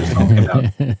 8/8/2020. The song came out.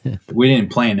 We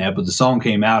didn't plan that, but the song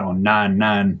came out on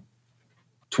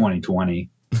 9/9/2020.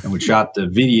 And we shot the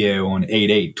video on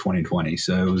 8/8/2020.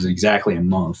 So it was exactly a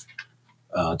month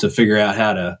to figure out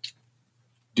how to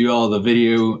do all the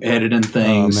video editing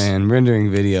things. Oh, man.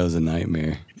 Rendering video is a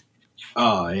nightmare.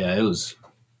 Oh, yeah. It was,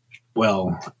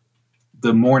 well,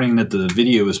 the morning that the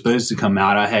video was supposed to come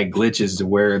out, I had glitches to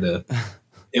where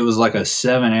it was like a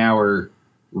 7-hour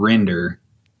render.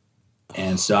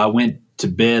 And so I went to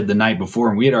bed the night before,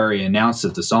 and we had already announced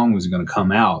that the song was going to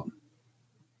come out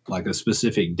like a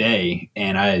specific day.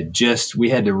 And we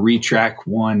had to retrack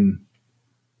one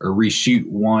or reshoot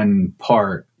one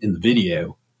part in the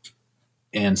video.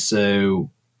 And so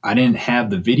I didn't have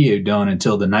the video done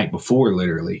until the night before,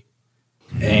 literally.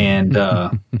 And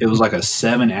it was like a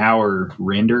 7-hour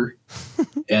render.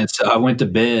 And so I went to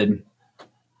bed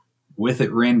with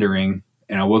it rendering,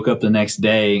 and I woke up the next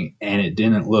day and it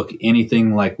didn't look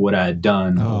anything like what I had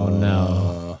done. Oh,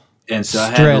 no. And so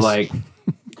I had to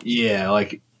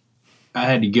I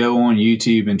had to go on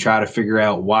YouTube and try to figure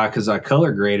out why, because I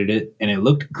color graded it and it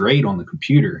looked great on the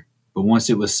computer. But once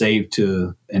it was saved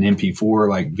to an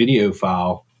MP4 video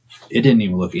file, it didn't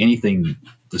even look anything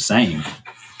the same.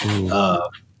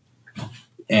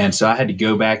 And so I had to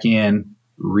go back in,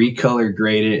 recolor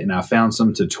grade it, and I found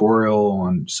some tutorial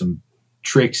on some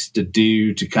tricks to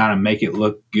do to kind of make it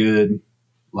look good,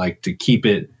 like to keep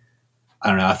it. I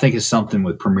don't know. I think it's something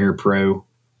with Premiere Pro.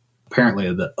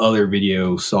 Apparently, the other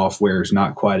video software is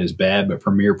not quite as bad, but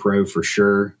Premiere Pro for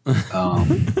sure.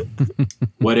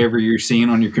 Whatever you're seeing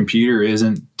on your computer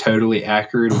isn't totally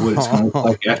accurate of what it's going to look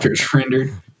like after it's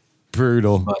rendered.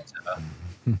 Brutal. But,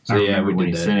 so yeah, we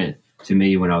did that. Sent it to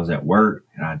me when I was at work,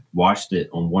 and I watched it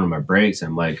on one of my breaks, and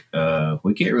I'm like,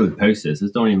 we can't really post this.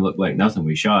 This don't even look like nothing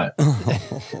we shot.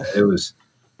 It was.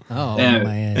 Oh,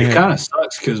 man. It kind of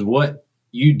sucks because what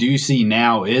you do see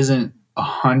now isn't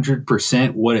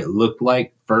 100% what it looked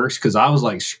like first, because I was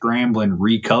scrambling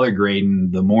recolor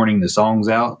grading the morning the song's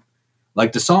out.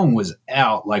 The song was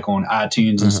out on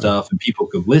iTunes and stuff, and people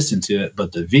could listen to it,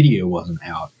 but the video wasn't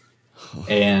out.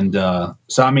 And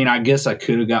so I guess I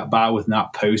could have got by with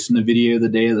not posting the video the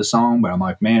day of the song, but I'm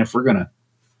like, man, if we're gonna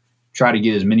try to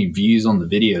get as many views on the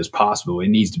video as possible, it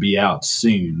needs to be out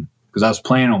soon, because I was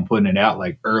planning on putting it out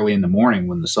early in the morning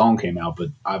when the song came out, but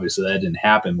obviously that didn't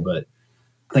happen. But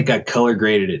I think I color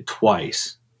graded it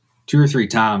twice, 2 or 3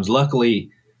 times.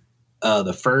 Luckily,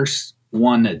 the first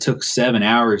one that took 7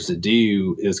 hours to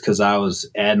do is because I was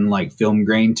adding film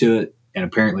grain to it, and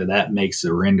apparently that makes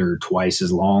the render twice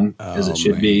as long as it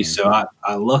should be. So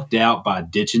I lucked out by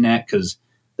ditching that, because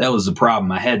that was the problem.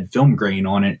 I had film grain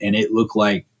on it, and it looked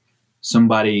like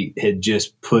somebody had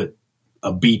just put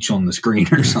a beach on the screen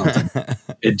or something.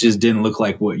 It just didn't look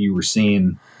like what you were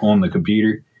seeing on the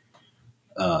computer.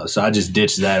 So I just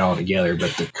ditched that altogether.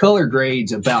 But the color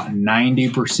grade's about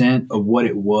 90% of what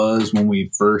it was when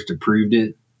we first approved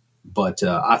it. But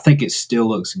I think it still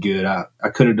looks good. I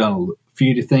could have done a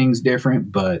few things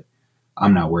different, but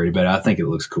I'm not worried about it. I think it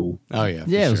looks cool. Oh, yeah.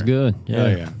 Yeah, it was good. Yeah. Oh,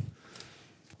 yeah.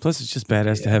 Plus, it's just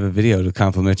badass to have a video to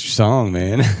compliment your song,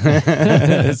 man.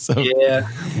 Yeah,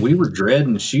 we were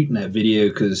dreading shooting that video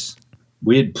because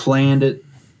we had planned it,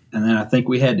 and then I think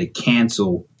we had to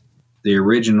cancel the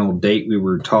original date we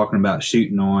were talking about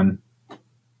shooting on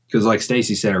because, like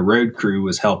Stacy said, our road crew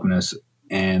was helping us,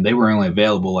 and they were only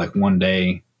available like one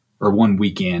day or one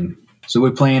weekend. So we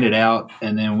planned it out,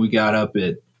 and then we got up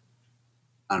at,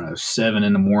 7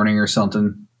 in the morning or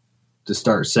something to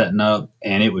start setting up,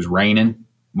 and it was raining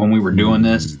when we were doing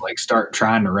this, like start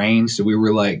trying to rain. So we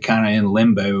were like kind of in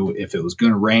limbo if it was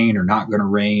going to rain or not going to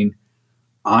rain.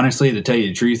 Honestly, to tell you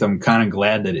the truth, I'm kind of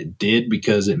glad that it did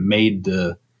because it made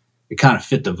it kind of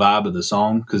fit the vibe of the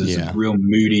song because it's real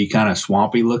moody, kind of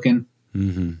swampy looking.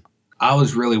 Mm-hmm. I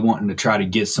was really wanting to try to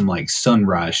get some like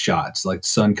sunrise shots, like the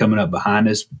sun coming up behind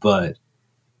us. But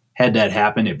had that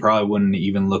happen, it probably wouldn't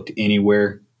even looked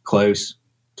anywhere close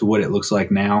to what it looks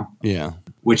like now. Yeah.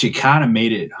 Which it kind of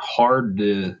made it hard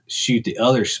to shoot the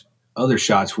other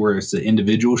shots where it's the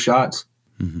individual shots.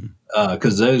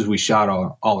 Because those we shot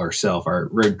all ourselves. Our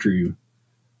road crew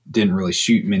didn't really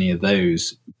shoot many of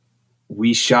those.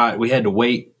 We had to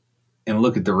wait and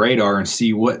look at the radar and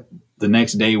see what the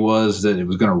next day was that it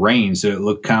was going to rain. So it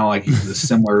looked kind of like it was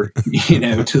similar,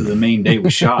 to the main day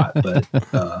we shot. But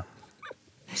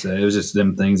so it was just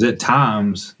them things. At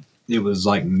times it was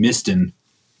like misting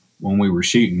when we were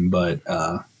shooting, but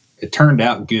it turned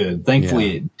out good.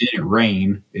 Thankfully, it didn't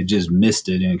rain. It just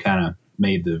misted and kind of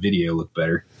made the video look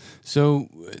better. So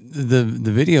the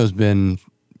video's been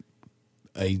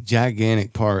a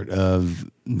gigantic part of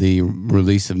the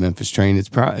release of Memphis Train.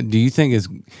 Do you think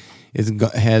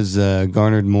has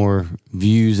garnered more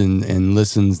views and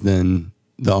listens than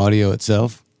the audio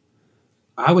itself?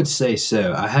 I would say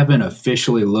so. I haven't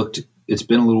officially looked. It's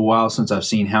been a little while since I've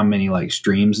seen how many like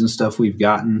streams and stuff we've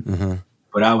gotten.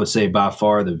 But I would say by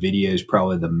far the video is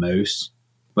probably the most.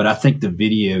 But I think the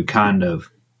video kind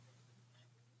of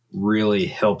really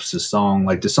helps the song.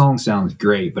 Like the song sounds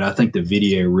great, but I think the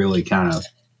video really kind of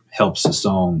helps the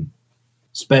song,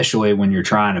 especially when you're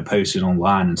trying to post it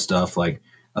online and stuff. Like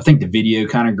I think the video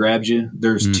kind of grabs you.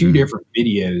 There's two different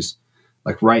videos.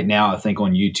 Like right now, I think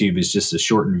on YouTube it's just a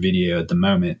shortened video at the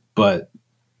moment. But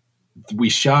we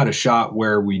shot a shot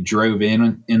where we drove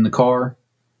in the car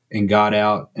and got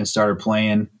out and started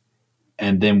playing.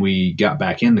 And then we got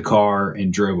back in the car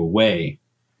and drove away.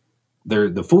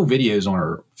 The full video is on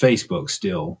our Facebook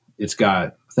still. It's got,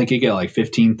 I think it got like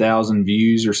 15,000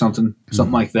 views or something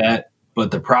like that. But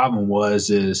the problem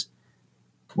is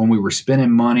when we were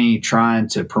spending money trying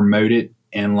to promote it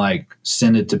and like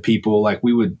send it to people, like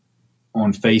we would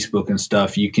on Facebook and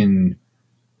stuff, you can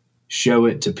show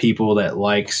it to people that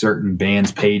like certain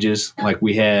bands' pages. Like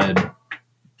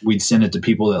we'd send it to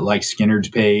people that like Skinner's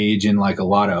page and like a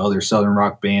lot of other Southern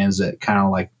rock bands that kind of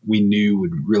like we knew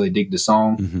would really dig the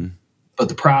song. But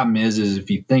the problem is if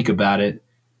you think about it,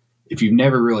 if you've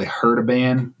never really heard a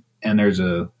band and there's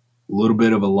a little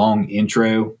bit of a long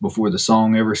intro before the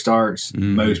song ever starts,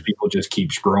 most people just keep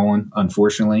scrolling,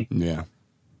 unfortunately. Yeah.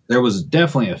 There was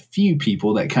definitely a few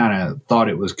people that kind of thought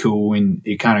it was cool and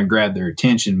it kind of grabbed their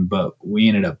attention, but we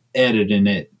ended up editing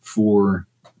it for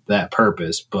that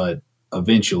purpose. But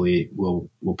eventually we'll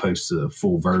post the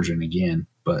full version again.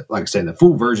 But like I said, the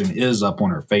full version is up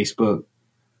on our Facebook,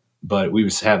 but we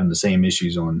was having the same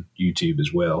issues on YouTube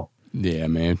as well. Yeah,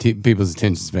 man. People's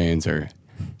attention spans are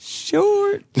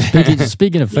short.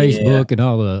 Speaking of Facebook and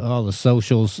all the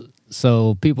socials,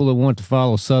 so people that want to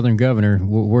follow Southern Governor,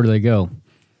 where do they go?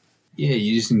 Yeah,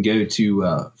 you just can go to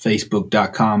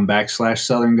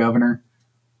facebook.com/Southern Governor.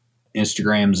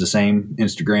 Instagram's the same,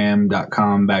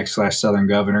 instagram.com/Southern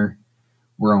Governor.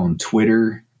 We're on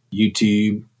Twitter,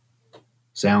 YouTube,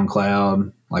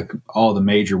 SoundCloud, like all the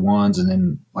major ones. And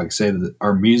then, like I said,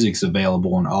 our music's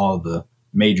available on all the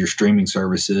major streaming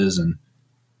services and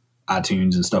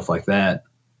iTunes and stuff like that.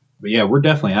 But yeah, we're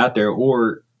definitely out there.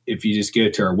 Or if you just go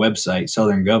to our website,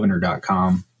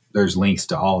 southerngovernor.com, there's links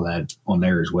to all that on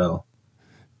there as well.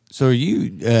 So are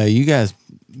you guys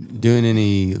doing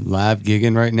any live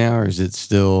gigging right now, or is it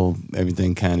still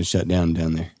everything kind of shut down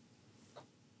there?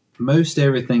 Most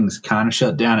everything's kind of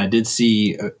shut down. I did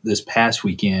see this past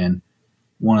weekend,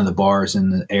 one of the bars in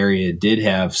the area did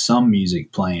have some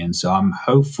music playing. So I'm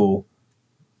hopeful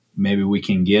maybe we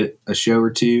can get a show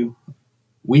or two.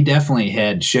 we definitely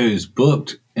had shows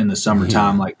booked in the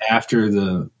summertime, like after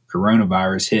the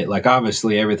coronavirus hit. Like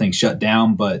obviously everything shut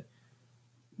down, but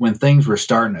when things were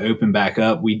starting to open back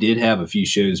up, we did have a few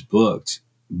shows booked.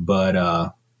 But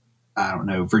I don't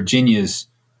know, Virginia's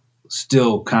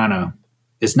still kind of,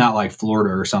 it's not like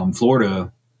Florida or something.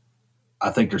 Florida, I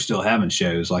think they're still having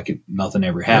shows like nothing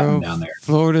ever happened down there.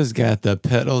 Florida's got the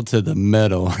pedal to the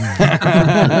metal.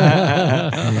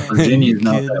 Virginia's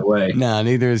not that way. No,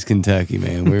 neither is Kentucky,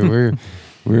 man.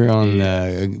 We're on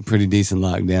a pretty decent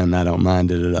lockdown, and I don't mind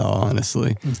it at all,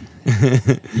 honestly.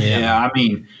 Yeah, I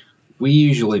mean, we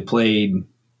usually played,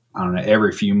 I don't know,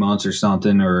 every few months or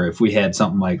something, or if we had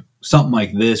something like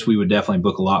this, we would definitely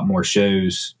book a lot more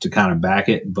shows to kind of back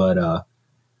it. But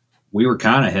we were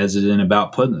kind of hesitant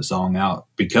about putting the song out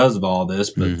because of all this.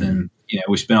 But then,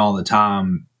 we spent all the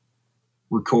time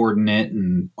recording it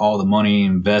and all the money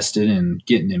invested and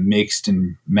getting it mixed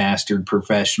and mastered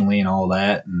professionally and all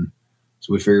that. And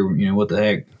so we figured, what the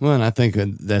heck? Well, and I think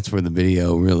that's where the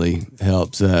video really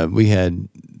helps. We had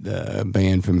a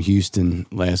band from Houston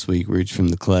last week, Roots from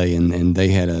the Clay, and they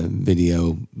had a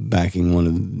video backing one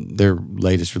of their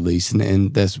latest release,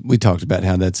 and we talked about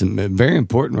how that's very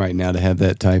important right now to have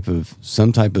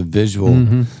some type of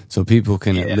visual, so people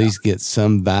can at least get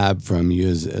some vibe from you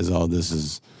as all this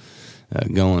is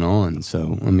going on.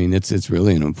 So I mean, it's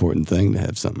really an important thing to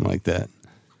have something like that.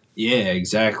 Yeah,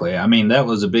 exactly. I mean, that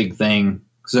was a big thing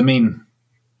because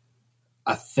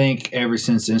I think ever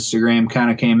since Instagram kind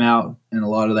of came out and a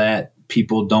lot of that,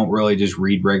 people don't really just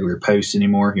read regular posts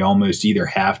anymore. You almost either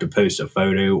have to post a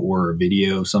photo or a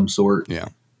video of some sort. Yeah.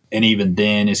 And even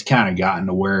then, it's kind of gotten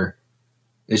to where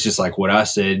it's just like what I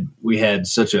said. We had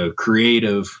such a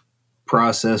creative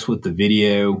process with the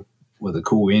video, with a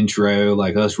cool intro,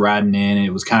 like us riding in.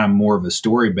 It was kind of more of a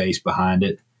story base behind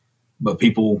it. But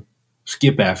people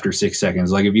skip after 6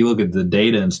 seconds. Like if you look at the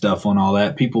data and stuff on all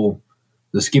that,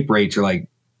 the skip rates are like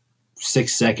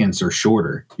 6 seconds or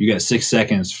shorter. You got 6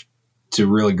 seconds to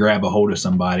really grab a hold of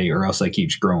somebody, or else they keep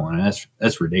scrolling. And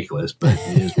that's ridiculous, but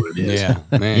it is what it is. Yeah,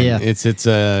 man. Yeah. It's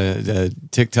a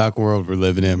TikTok world we're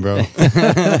living in, bro.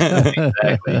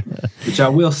 Exactly. Which I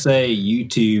will say,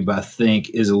 YouTube, I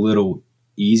think, is a little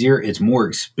easier. It's more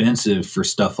expensive for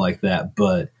stuff like that,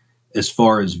 but as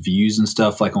far as views and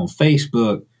stuff, like on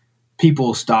Facebook,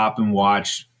 people stop and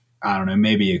watch, I don't know,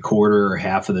 maybe a quarter or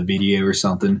half of the video or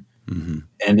something, and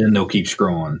then they'll keep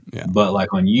scrolling. Yeah. But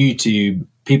like on YouTube,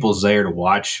 people's there to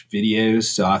watch videos,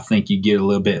 so I think you get a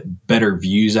little bit better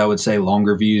views, I would say,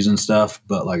 longer views and stuff.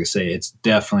 But like I say, it's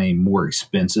definitely more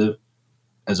expensive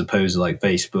as opposed to like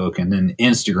Facebook. And then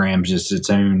Instagram's just its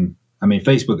own. I mean,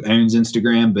 Facebook owns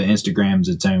Instagram, but Instagram's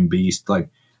its own beast. Like,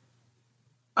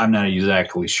 I'm not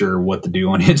exactly sure what to do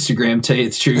on Instagram, to tell you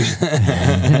the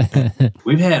truth.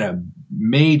 We've had a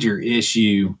major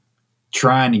issue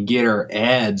trying to get our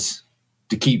ads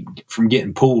to keep from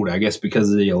getting pulled, I guess, because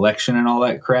of the election and all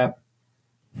that crap.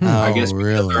 I guess because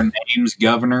really? our name's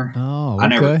governor. Oh,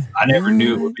 okay. I never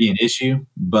knew it would be an issue,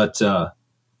 but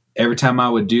every time I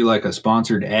would do like a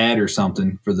sponsored ad or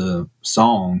something for the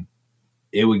song,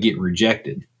 it would get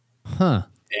rejected. Huh.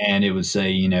 And it would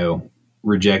say,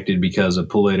 rejected because of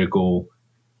political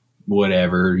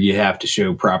whatever. You have to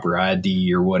show proper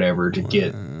ID or whatever to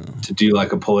get to do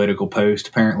like a political post,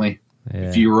 apparently. Yeah.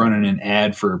 If you're running an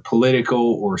ad for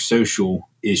political or social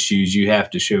issues, you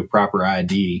have to show proper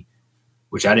ID,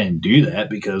 which I didn't do that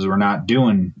because we're not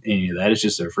doing any of that. It's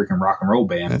just a freaking rock and roll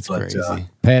band. That's crazy.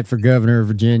 Pat for governor of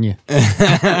Virginia.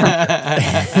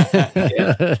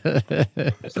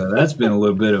 So that's been a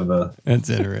little bit of a that's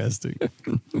interesting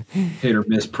hit or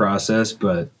miss process.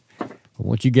 But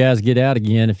once you guys get out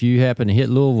again, if you happen to hit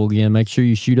Louisville again, make sure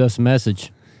you shoot us a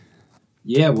message.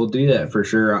 Yeah, we'll do that for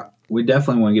sure. We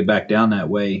definitely want to get back down that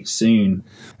way soon.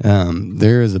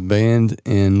 There is a band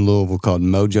in Louisville called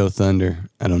Mojo Thunder.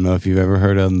 I don't know if you've ever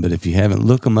heard of them, but if you haven't,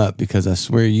 look them up, because I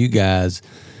swear you guys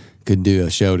could do a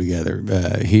show together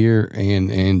here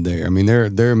and there. I mean,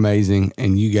 they're amazing,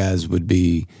 and you guys would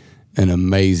be an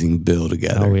amazing bill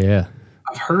together. Oh, yeah.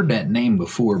 I've heard that name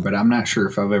before, but I'm not sure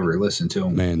if I've ever listened to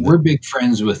them. Man, we're big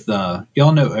friends with,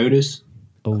 y'all know Otis?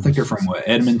 I think they're from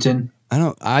Edmonton?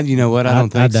 You know what? I don't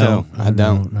think so. I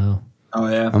don't know. Oh,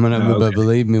 yeah? But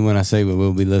believe me when I say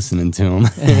we'll be listening to them.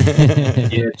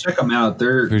 Yeah, check them out.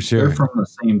 They're from the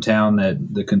same town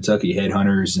that the Kentucky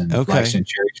Headhunters and Blackstone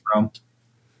Cherry's from.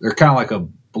 They're kind of like a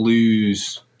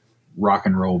blues rock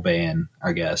and roll band,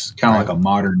 I guess. Kind of like a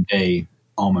modern day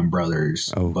Allman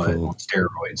Brothers, but on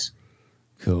steroids.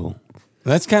 Cool.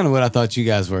 That's kind of what I thought you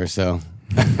guys were, so.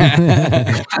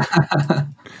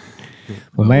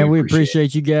 Well, man, we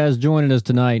appreciate you guys joining us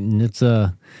tonight, and it's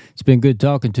been good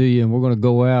talking to you. And we're going to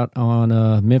go out on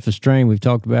Memphis Train. We've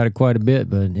talked about it quite a bit,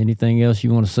 but anything else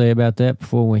you want to say about that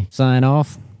before we sign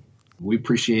off? We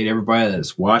appreciate everybody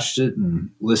that's watched it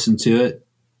and listened to it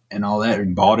and all that,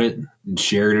 and bought it and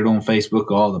shared it on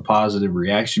Facebook. All the positive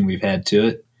reaction we've had to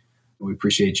it. We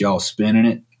appreciate y'all spinning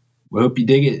it. We hope you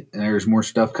dig it, and there's more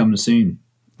stuff coming soon.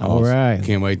 All right.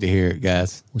 Can't wait to hear it,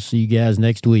 guys. We'll see you guys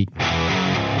next week.